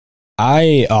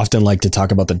 I often like to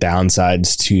talk about the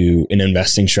downsides to an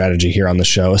investing strategy here on the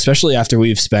show, especially after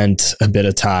we've spent a bit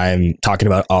of time talking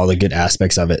about all the good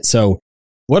aspects of it. So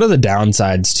what are the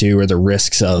downsides to or the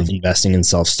risks of investing in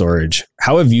self-storage?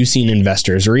 How have you seen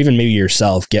investors or even maybe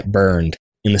yourself get burned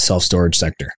in the self-storage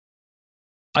sector?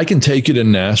 I can take you to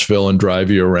Nashville and drive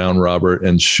you around, Robert,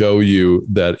 and show you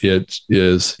that it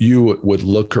is, you would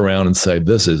look around and say,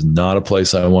 this is not a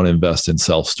place I want to invest in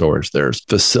self-storage. There's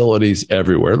facilities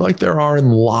everywhere, like there are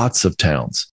in lots of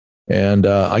towns. And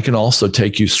I can also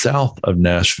take you south of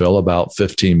Nashville, about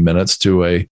 15 minutes to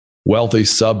a wealthy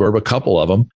suburb, a couple of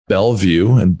them,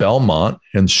 Bellevue and Belmont,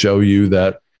 and show you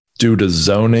that due to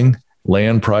zoning,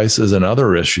 land prices, and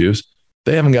other issues,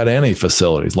 they haven't got any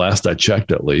facilities, last I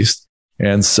checked at least.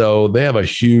 And so they have a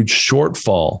huge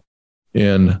shortfall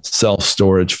in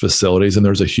self-storage facilities, and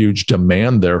there's a huge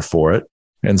demand there for it.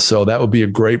 And so that would be a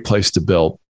great place to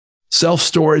build.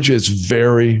 Self-storage is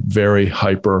very, very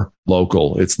hyper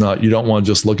local. It's not, you don't want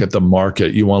to just look at the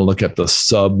market. You want to look at the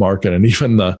sub-market and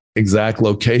even the exact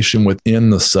location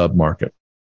within the sub-market.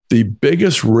 The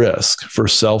biggest risk for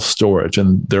self-storage,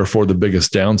 and therefore the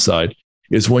biggest downside,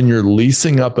 is when you're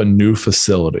leasing up a new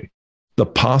facility. The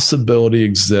possibility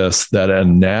exists that a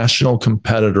national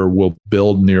competitor will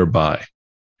build nearby.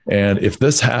 And if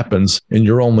this happens and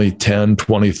you're only 10,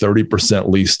 20, 30%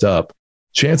 leased up,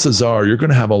 chances are you're going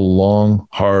to have a long,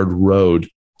 hard road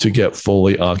to get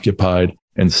fully occupied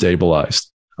and stabilized.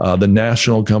 The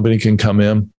national company can come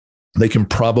in. They can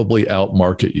probably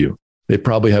outmarket you. They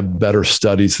probably have better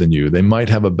studies than you. They might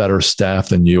have a better staff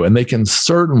than you. And they can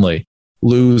certainly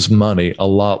lose money a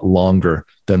lot longer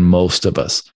than most of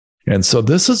us. And so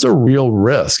this is a real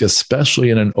risk, especially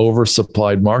in an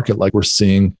oversupplied market like we're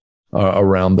seeing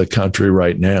around the country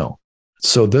right now.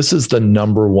 So this is the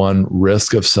 #1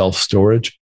 risk of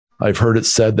self-storage. I've heard it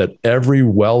said that every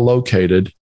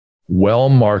well-located,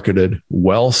 well-marketed,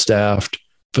 well-staffed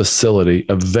facility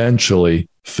eventually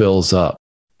fills up.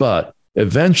 But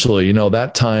eventually,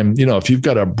 that time, if you've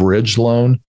got a bridge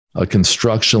loan, a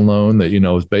construction loan that,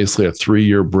 is basically a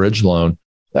 3-year bridge loan,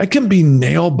 that can be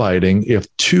nail biting if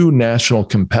 2 national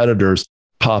competitors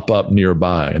pop up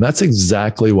nearby. And that's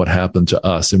exactly what happened to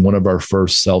us in one of our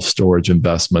first self-storage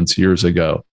investments years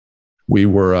ago. We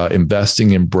were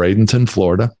investing in Bradenton,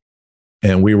 Florida,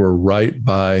 and we were right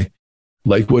by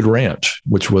Lakewood Ranch,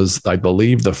 which was, I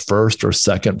believe, the first or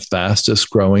second fastest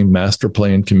growing master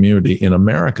plan community in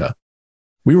America.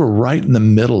 We were right in the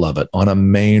middle of it on a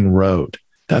main road.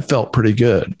 That felt pretty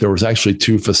good. There was actually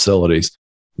 2 facilities.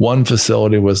 One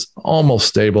facility was almost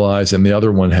stabilized, and the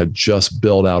other one had just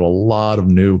built out a lot of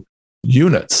new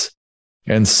units.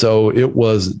 And so it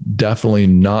was definitely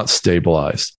not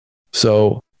stabilized.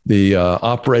 So the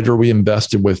operator we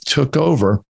invested with took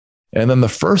over. And then the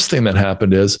first thing that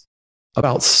happened is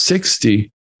about 60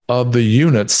 of the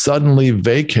units suddenly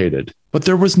vacated, but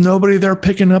there was nobody there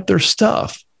picking up their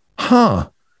stuff.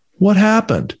 What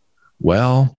happened?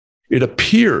 Well, it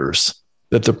appears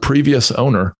that the previous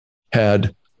owner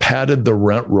had padded the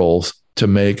rent rolls to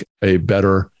make a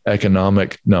better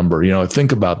economic number.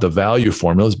 Think about the value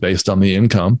formulas based on the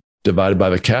income divided by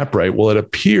the cap rate. Well, it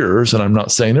appears, and I'm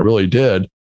not saying it really did,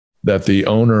 that the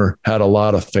owner had a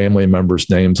lot of family members'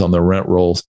 names on the rent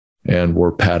rolls and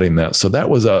were padding that. So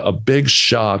that was a big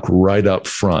shock right up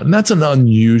front. And that's an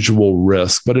unusual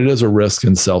risk, but it is a risk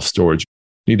in self-storage.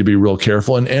 You need to be real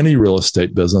careful in any real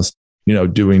estate business,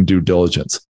 doing due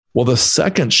diligence. Well, the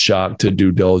second shock to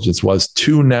due diligence was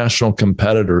 2 national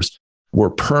competitors were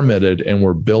permitted and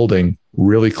were building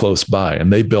really close by,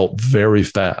 and they built very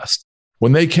fast.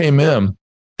 When they came in,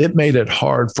 it made it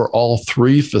hard for all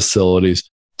 3 facilities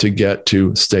to get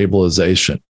to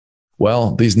stabilization.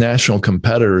 Well, these national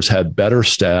competitors had better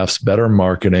staffs, better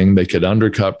marketing. They could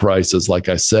undercut prices, like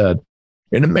I said,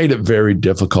 and it made it very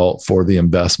difficult for the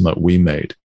investment we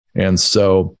made. And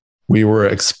so we were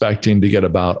expecting to get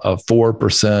about a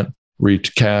 4%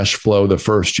 cash flow the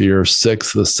first year,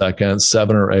 6 the second,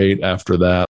 7 or 8 after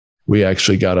that. We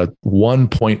actually got a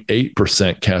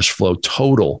 1.8% cash flow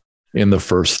total in the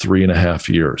first 3.5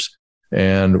 years.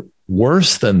 And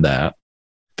worse than that,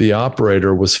 the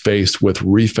operator was faced with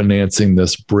refinancing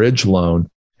this bridge loan,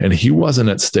 and he wasn't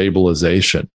at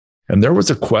stabilization. And there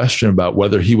was a question about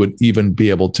whether he would even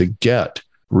be able to get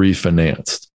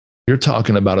refinanced. You're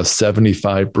talking about a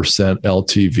 75%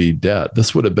 LTV debt.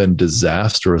 This would have been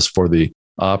disastrous for the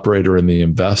operator and the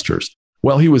investors.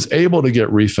 Well, he was able to get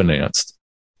refinanced.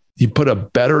 He put a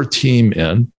better team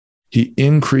in. He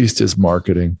increased his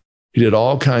marketing. He did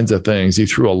all kinds of things. He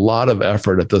threw a lot of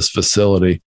effort at this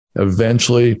facility.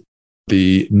 Eventually,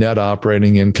 the net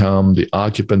operating income, the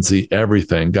occupancy,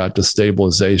 everything got to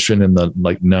stabilization in the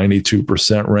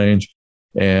 92% range.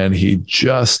 And he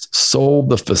just sold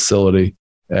the facility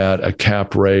at a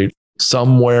cap rate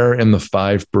somewhere in the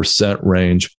 5%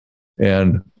 range.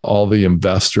 And all the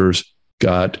investors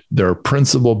got their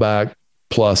principal back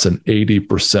plus an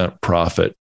 80%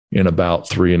 profit in about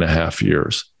 3.5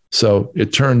 years. So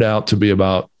it turned out to be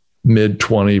about mid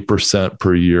 20%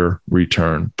 per year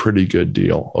return. Pretty good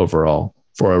deal overall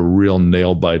for a real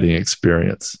nail biting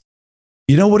experience.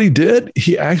 You know what he did?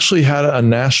 He actually had a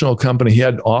national company. He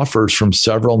had offers from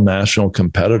several national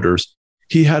competitors.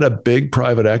 He had a big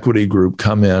private equity group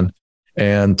come in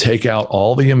and take out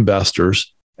all the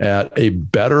investors at a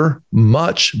better,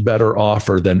 much better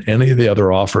offer than any of the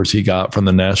other offers he got from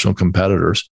the national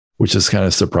competitors, which is kind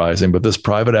of surprising. But this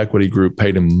private equity group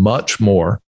paid him much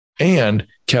more and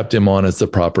kept him on as the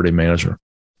property manager.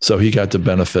 So he got to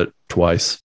benefit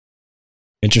twice.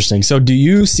 Interesting. So do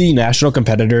you see national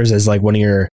competitors as like one of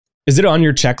your, is it on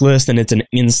your checklist and it's an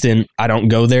instant, I don't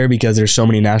go there because there's so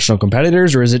many national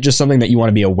competitors, or is it just something that you want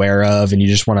to be aware of and you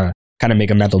just want to kind of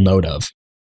make a mental note of?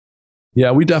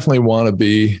 Yeah, we definitely want to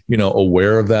be,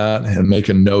 aware of that and make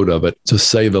a note of it, to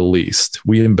say the least.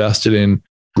 We invested in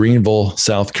Greenville,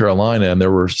 South Carolina, and there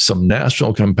were some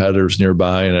national competitors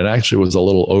nearby, and it actually was a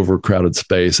little overcrowded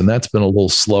space. And that's been a little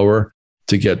slower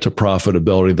to get to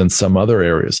profitability than some other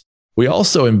areas. We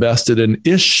also invested in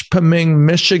Ishpeming,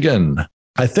 Michigan.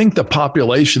 I think the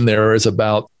population there is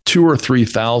about 2,000 or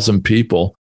 3,000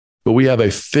 people, but we have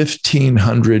a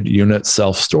 1,500 unit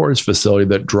self-storage facility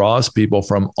that draws people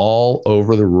from all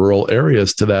over the rural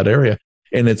areas to that area.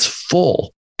 And it's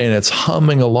full and it's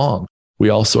humming along. We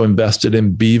also invested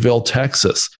in Beeville,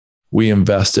 Texas. We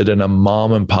invested in a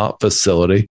mom and pop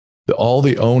facility. All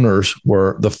the owners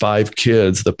were the 5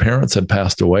 kids. The parents had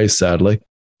passed away, sadly.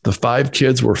 The 5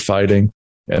 kids were fighting,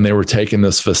 and they were taking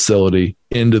this facility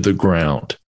into the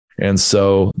ground. And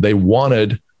so they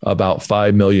wanted about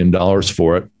 $5 million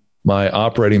for it. My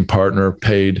operating partner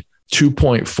paid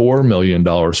 $2.4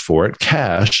 million for it,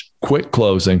 cash, quick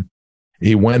closing.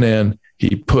 He went in,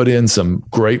 he put in some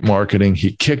great marketing.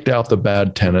 He kicked out the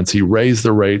bad tenants. He raised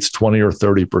the rates 20 or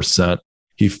 30%.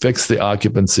 He fixed the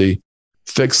occupancy,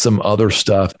 fixed some other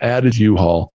stuff, added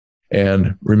U-Haul.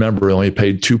 And remember, he only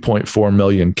paid $2.4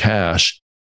 million cash.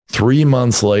 3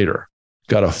 months later,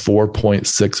 got a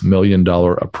 $4.6 million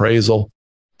appraisal,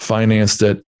 financed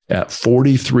it at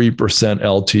 43%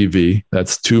 LTV.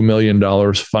 That's $2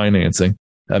 million financing.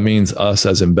 That means us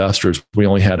as investors, we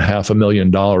only had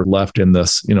 $500,000 left in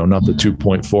this, not the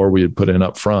 2.4 we had put in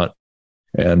up front.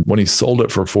 And when he sold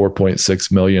it for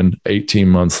 4.6 million, 18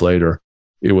 months later,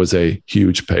 it was a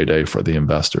huge payday for the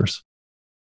investors.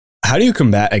 How do you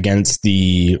combat against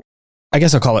the, I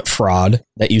guess I'll call it fraud,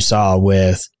 that you saw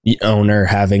with the owner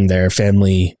having their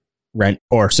family rent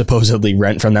or supposedly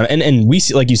rent from them? And we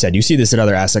see, like you said, you see this in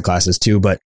other asset classes too,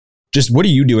 but just what are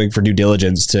you doing for due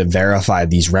diligence to verify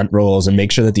these rent rolls and make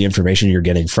sure that the information you're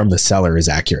getting from the seller is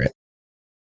accurate?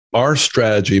 Our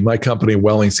strategy, my company,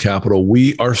 Wellings Capital,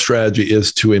 our strategy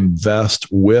is to invest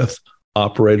with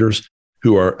operators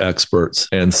who are experts.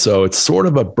 And so it's sort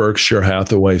of a Berkshire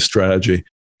Hathaway strategy.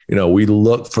 We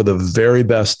look for the very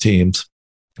best teams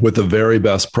with the very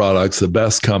best products, the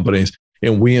best companies,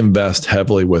 and we invest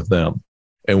heavily with them.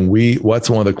 And what's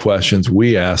one of the questions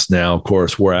we ask now? Of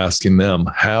course, we're asking them,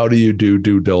 how do you do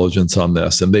due diligence on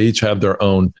this? And they each have their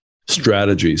own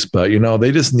strategies, but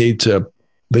they just need to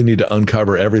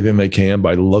uncover everything they can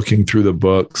by looking through the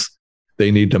books.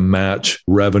 They need to match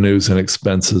revenues and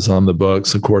expenses on the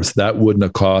books. Of course, that wouldn't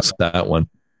have cost that one.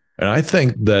 And I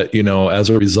think that, as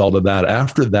a result of that,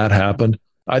 after that happened,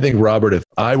 I think, Robert, if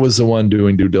I was the one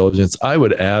doing due diligence, I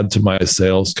would add to my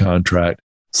sales contract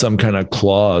some kind of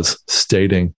clause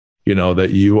stating, that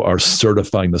you are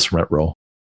certifying this rent roll.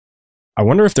 I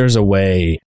wonder if there's a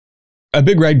way. A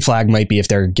big red flag might be if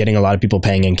they're getting a lot of people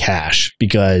paying in cash,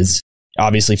 because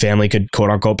obviously family could quote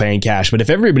unquote pay in cash. But if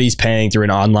everybody's paying through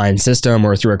an online system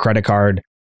or through a credit card,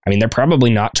 I mean, they're probably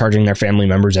not charging their family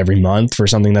members every month for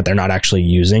something that they're not actually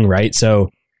using, right? So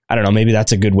I don't know, maybe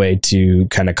that's a good way to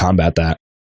kind of combat that.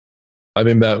 I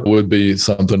think that would be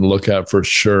something to look at for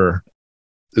sure.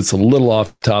 It's a little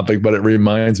off topic, but it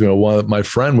reminds me of my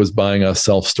friend was buying a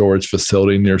self-storage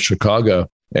facility near Chicago.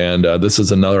 And this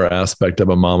is another aspect of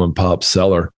a mom and pop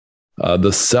seller.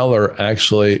 The seller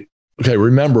actually,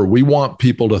 remember, we want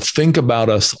people to think about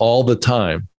us all the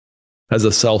time as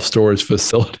a self-storage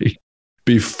facility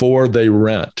before they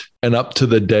rent and up to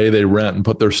the day they rent and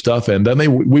put their stuff in.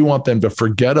 Then we want them to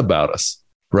forget about us,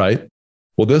 right?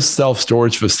 Well, this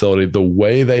self-storage facility, the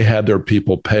way they had their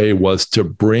people pay was to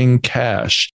bring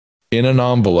cash in an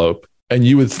envelope. And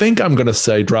you would think I'm going to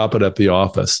say, drop it at the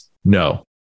office. No,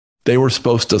 they were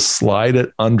supposed to slide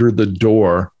it under the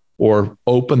door or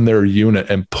open their unit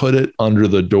and put it under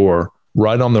the door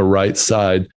right on the right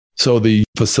side. So the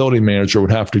facility manager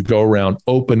would have to go around,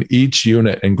 open each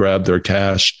unit and grab their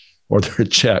cash or their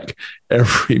check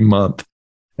every month.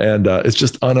 And it's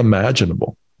just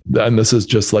unimaginable. And this is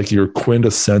just like your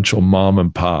quintessential mom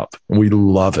and pop. And we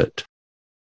love it.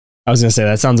 I was going to say,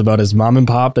 that sounds about as mom and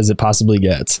pop as it possibly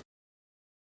gets.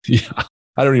 Yeah.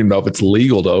 I don't even know if it's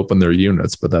legal to open their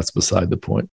units, but that's beside the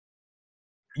point.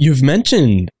 You've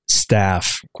mentioned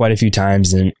staff quite a few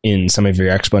times in some of your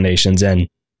explanations. And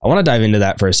I want to dive into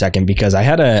that for a second, because I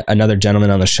had another gentleman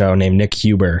on the show named Nick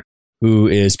Huber, who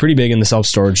is pretty big in the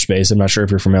self-storage space. I'm not sure if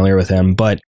you're familiar with him,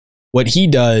 but what he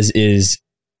does is,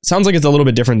 sounds like it's a little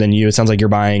bit different than you. It sounds like you're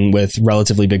buying with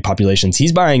relatively big populations.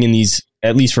 He's buying in these,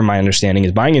 at least from my understanding,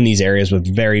 is buying in these areas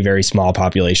with very, very small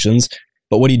populations.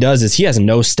 But what he does is he has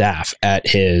no staff at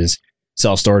his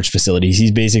self-storage facilities.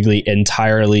 He's basically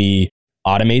entirely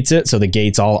automates it. So the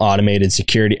gate's all automated,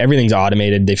 security, everything's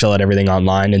automated. They fill out everything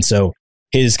online. And so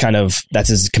that's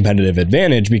his competitive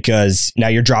advantage, because now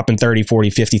you're dropping $30,000,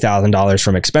 $40,000, $50,000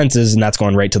 from expenses, and that's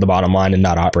going right to the bottom line and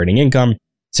not operating income.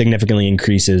 Significantly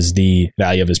increases the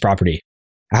value of his property.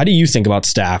 How do you think about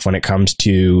staff when it comes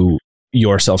to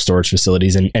your self-storage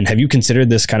facilities? And have you considered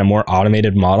this kind of more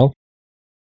automated model?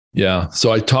 Yeah.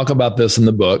 So I talk about this in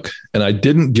the book, and I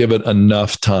didn't give it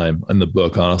enough time in the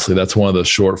book. Honestly, that's one of the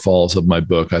shortfalls of my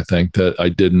book. I think that I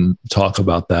didn't talk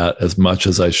about that as much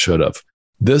as I should have.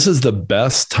 This is the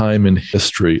best time in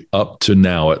history, up to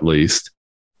now at least,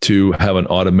 to have an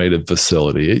automated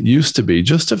facility. It used to be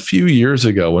just a few years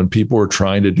ago when people were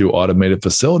trying to do automated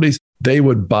facilities, they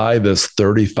would buy this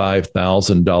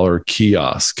 $35,000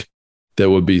 kiosk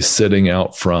that would be sitting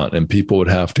out front, and people would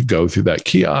have to go through that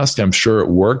kiosk. I'm sure it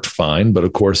worked fine, but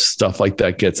of course, stuff like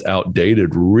that gets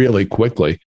outdated really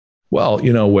quickly. Well,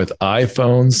 with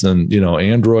iPhones and,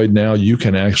 Android now, you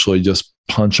can actually just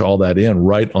punch all that in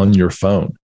right on your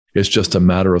phone. It's just a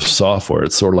matter of software.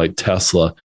 It's sort of like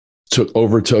Tesla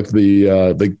overtook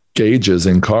the gauges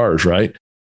in cars, right?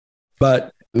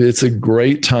 But it's a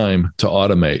great time to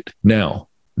automate. Now,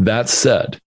 that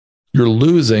said, you're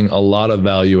losing a lot of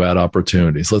value add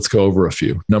opportunities. Let's go over a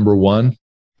few. Number one,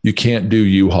 you can't do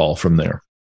U-Haul from there.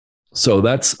 So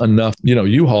that's enough.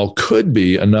 U-Haul could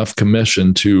be enough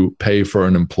commission to pay for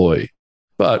an employee,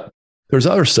 but there's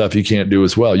other stuff you can't do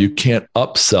as well. You can't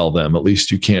upsell them. At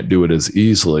least you can't do it as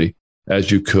easily as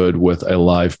you could with a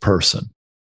live person.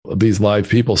 These live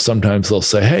people, sometimes they'll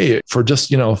say, hey, for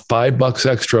just, $5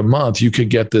 extra a month, you could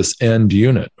get this end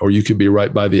unit, or you could be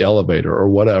right by the elevator or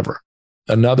whatever.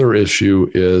 Another issue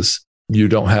is you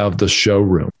don't have the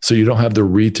showroom. So you don't have the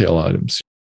retail items.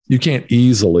 You can't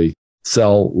easily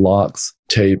sell locks,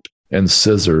 tape, and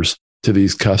scissors to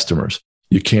these customers.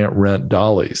 You can't rent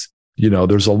dollies.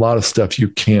 There's a lot of stuff you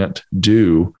can't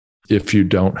do if you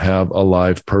don't have a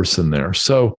live person there.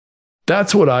 So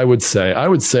that's what I would say. I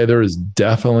would say there is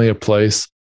definitely a place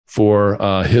for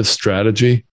his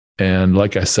strategy. And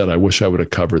like I said, I wish I would have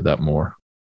covered that more.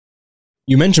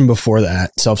 You mentioned before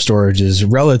that self-storage is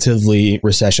relatively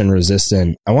recession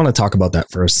resistant. I want to talk about that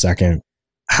for a second.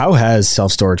 How has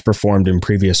self-storage performed in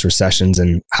previous recessions,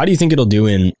 and how do you think it'll do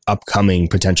in upcoming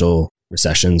potential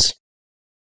recessions?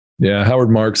 Yeah, Howard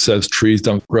Marks says trees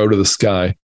don't grow to the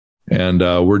sky, and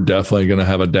we're definitely going to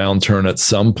have a downturn at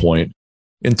some point.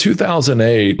 In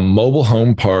 2008, mobile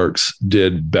home parks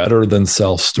did better than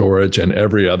self-storage and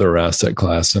every other asset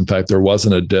class. In fact, there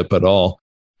wasn't a dip at all.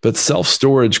 But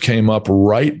self-storage came up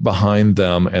right behind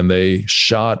them, and they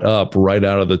shot up right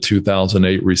out of the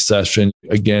 2008 recession.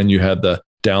 Again, you had the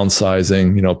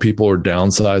downsizing. People were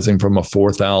downsizing from a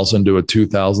 4,000 to a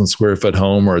 2,000 square foot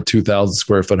home, or a 2,000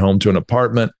 square foot home to an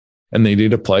apartment, and they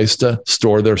need a place to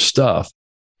store their stuff.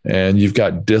 And you've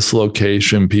got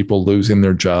dislocation, people losing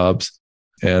their jobs.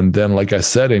 And then, like I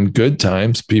said, in good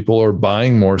times, people are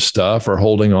buying more stuff or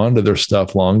holding on to their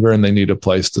stuff longer, and they need a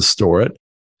place to store it.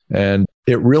 And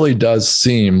it really does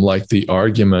seem like the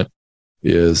argument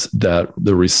is that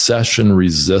the recession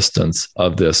resistance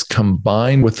of this,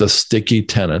 combined with the sticky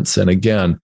tenants, and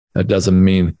again, that doesn't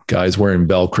mean guys wearing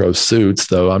Velcro suits,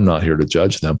 though I'm not here to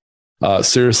judge them.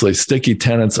 Seriously, sticky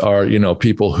tenants are,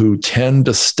 people who tend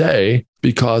to stay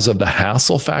because of the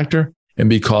hassle factor and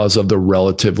because of the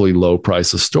relatively low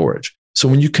price of storage. So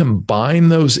when you combine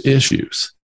those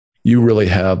issues, you really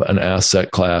have an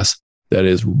asset class that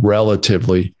is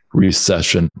relatively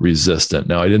recession resistant.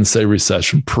 Now, I didn't say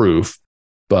recession proof,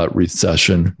 but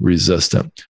recession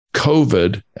resistant.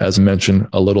 COVID, as mentioned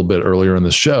a little bit earlier in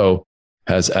the show,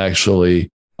 has actually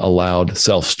allowed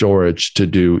self-storage to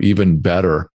do even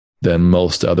better than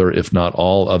most other, if not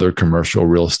all other commercial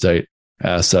real estate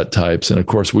asset types. And of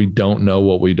course, we don't know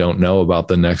what we don't know about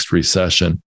the next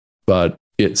recession, but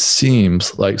it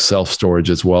seems like self-storage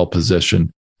is well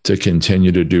positioned to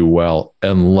continue to do well,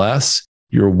 unless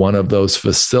you're one of those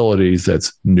facilities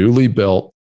that's newly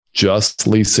built, just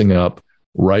leasing up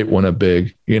right when a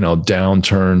big,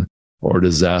 downturn or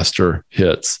disaster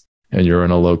hits, and you're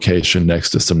in a location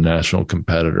next to some national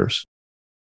competitors.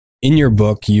 In your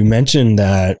book, you mentioned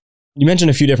a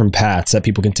few different paths that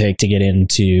people can take to get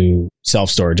into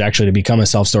self-storage, actually to become a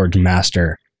self-storage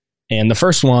master. And the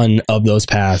first one of those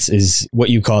paths is what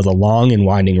you call the long and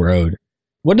winding road.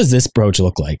 What does this approach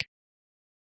look like?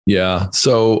 Yeah.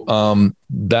 So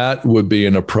that would be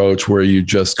an approach where you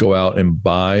just go out and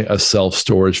buy a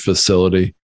self-storage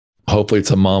facility. Hopefully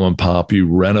it's a mom and pop. You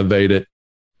renovate it.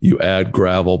 You add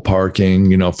gravel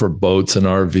parking, for boats and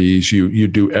RVs. You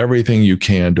do everything you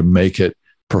can to make it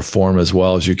perform as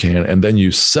well as you can. And then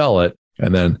you sell it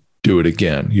and then do it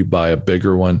again. You buy a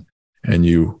bigger one and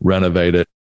you renovate it,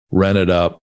 rent it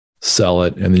up, sell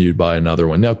it, and then you buy another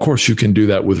one. Now, of course, you can do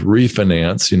that with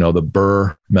refinance, the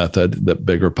BRRRR method that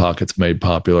Bigger Pockets made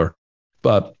popular.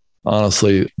 But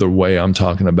honestly, the way I'm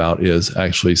talking about is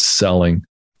actually selling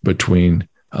between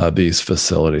these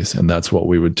facilities. And that's what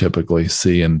we would typically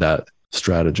see in that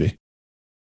strategy.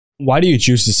 Why do you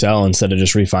choose to sell instead of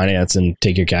just refinance and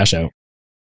take your cash out?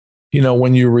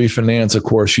 When you refinance, of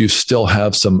course, you still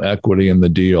have some equity in the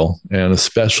deal. And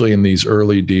especially in these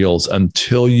early deals,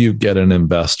 until you get an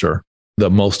investor, the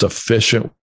most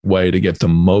efficient way to get the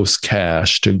most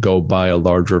cash to go buy a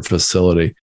larger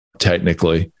facility,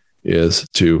 technically, is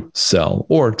to sell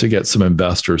or to get some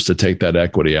investors to take that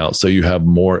equity out. So you have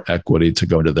more equity to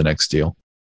go to the next deal.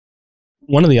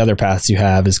 One of the other paths you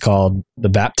have is called the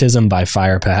baptism by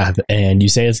fire path. And you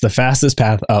say it's the fastest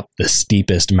path up the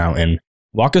steepest mountain.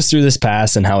 Walk us through this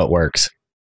path and how it works.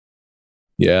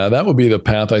 Yeah, that would be the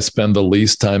path I spend the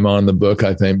least time on in the book,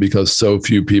 I think, because so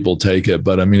few people take it.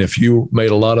 But I mean, if you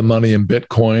made a lot of money in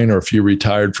Bitcoin, or if you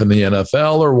retired from the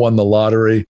NFL or won the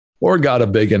lottery or got a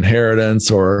big inheritance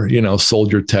or,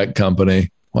 sold your tech company,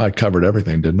 well, I covered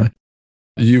everything, didn't I?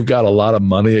 You've got a lot of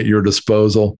money at your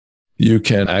disposal. You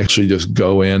can actually just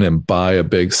go in and buy a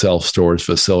big self-storage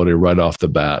facility right off the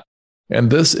bat. And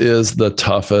this is the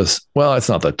toughest, well, it's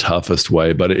not the toughest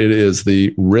way, but it is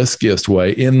the riskiest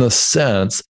way, in the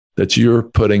sense that you're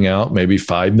putting out maybe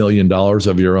 $5 million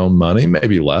of your own money,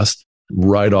 maybe less,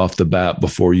 right off the bat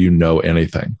before you know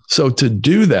anything. So to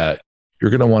do that,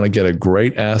 you're going to want to get a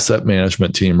great asset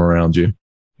management team around you.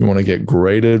 You want to get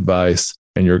great advice,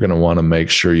 and you're going to want to make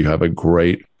sure you have a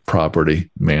great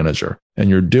property manager. And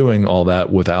you're doing all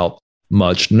that without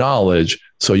much knowledge.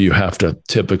 So you have to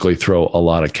typically throw a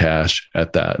lot of cash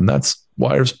at that. And that's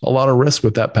why there's a lot of risk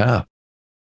with that path.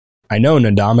 I know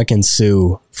Ndamukong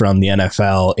Suh from the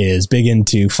NFL is big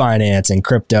into finance and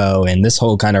crypto and this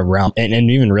whole kind of realm, and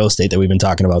even real estate that we've been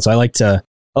talking about. So I like to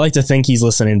I like to think he's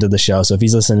listening to the show. So if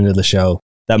he's listening to the show,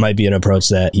 that might be an approach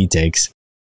that he takes.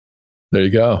 There you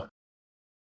go.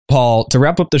 Paul, to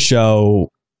wrap up the show,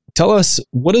 tell us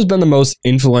what has been the most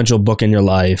influential book in your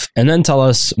life, and then tell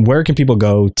us where can people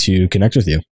go to connect with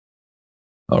you.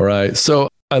 All right. So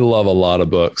I love a lot of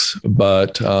books,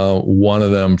 but one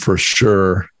of them for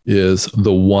sure is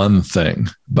The One Thing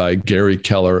by Gary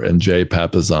Keller and Jay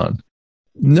Papasan.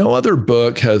 No other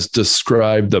book has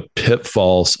described the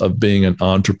pitfalls of being an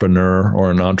entrepreneur or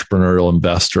an entrepreneurial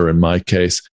investor, in my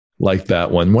case, like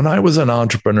that one. When I was an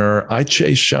entrepreneur, I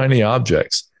chased shiny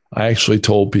objects. I actually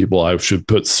told people I should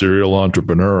put serial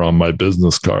entrepreneur on my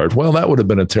business card. Well, that would have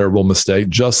been a terrible mistake,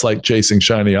 just like chasing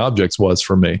shiny objects was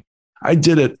for me. I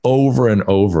did it over and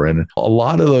over. And a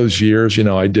lot of those years,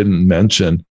 I didn't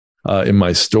mention in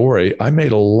my story, I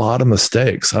made a lot of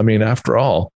mistakes. I mean, after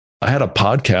all, I had a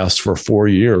podcast for 4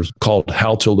 years called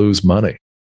How to Lose Money.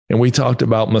 And we talked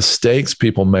about mistakes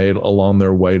people made along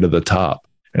their way to the top.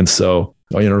 And so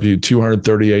I interviewed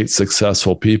 238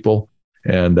 successful people,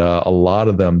 and a lot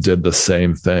of them did the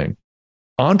same thing.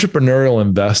 Entrepreneurial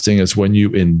investing is when you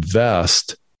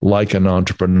invest like an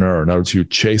entrepreneur. In other words, you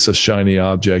chase a shiny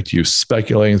object, you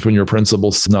speculate when your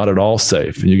principal's not at all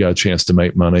safe and you got a chance to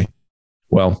make money.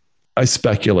 Well, I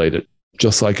speculated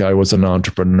just like I was an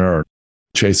entrepreneur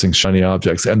chasing shiny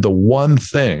objects. And The One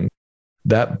Thing,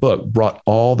 that book brought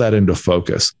all that into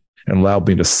focus and allowed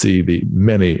me to see the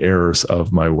many errors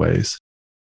of my ways.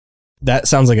 That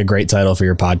sounds like a great title for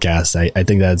your podcast. I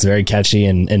think that's very catchy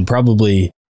and probably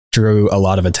drew a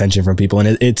lot of attention from people.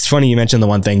 And it's funny you mentioned The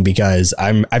One Thing because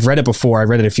I've read it before. I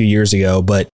read it a few years ago,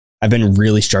 but I've been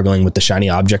really struggling with the shiny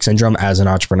object syndrome as an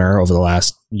entrepreneur over the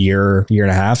last year and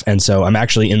a half. And so I'm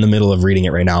actually in the middle of reading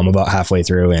it right now. I'm about halfway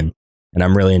through and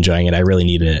I'm really enjoying it. I really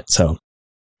needed it. So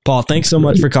Paul, thanks so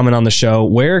much for coming on the show.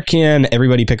 Where can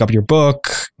everybody pick up your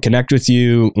book, connect with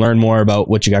you, learn more about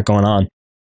what you got going on?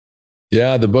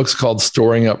 Yeah, the book's called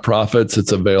Storing Up Profits.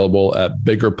 It's available at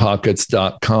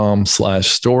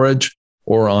biggerpockets.com/storage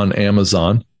or on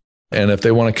Amazon. And if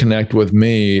they want to connect with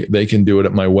me, they can do it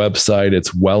at my website.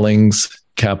 It's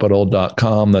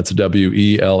wellingscapital.com. That's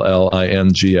WELLINGS,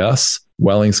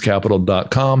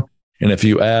 wellingscapital.com. And if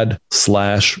you add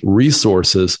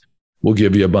 /resources, we'll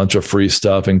give you a bunch of free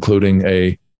stuff, including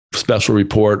a special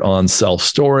report on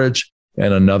self-storage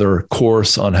and another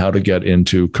course on how to get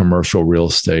into commercial real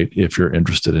estate if you're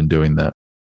interested in doing that.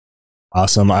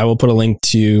 Awesome. I will put a link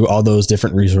to all those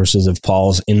different resources of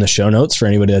Paul's in the show notes for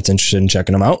anybody that's interested in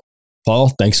checking them out. Paul,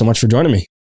 thanks so much for joining me.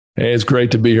 Hey, it's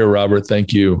great to be here, Robert.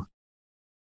 Thank you.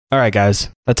 All right, guys.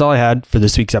 That's all I had for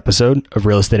this week's episode of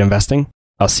Real Estate Investing.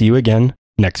 I'll see you again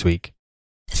next week.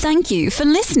 Thank you for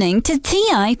listening to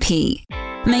TIP.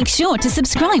 Make sure to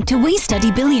subscribe to We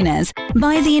Study Billionaires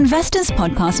by the Investors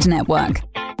Podcast Network.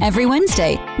 Every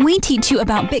Wednesday, we teach you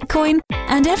about Bitcoin,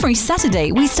 and every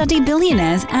Saturday, we study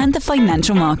billionaires and the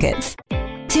financial markets.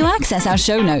 To access our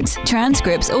show notes,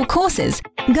 transcripts, or courses,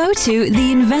 go to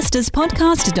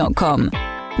theinvestorspodcast.com.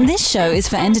 This show is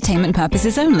for entertainment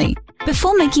purposes only.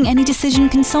 Before making any decision,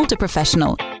 consult a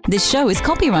professional. This show is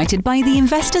copyrighted by the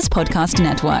Investors Podcast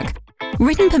Network.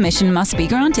 Written permission must be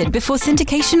granted before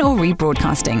syndication or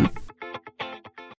rebroadcasting.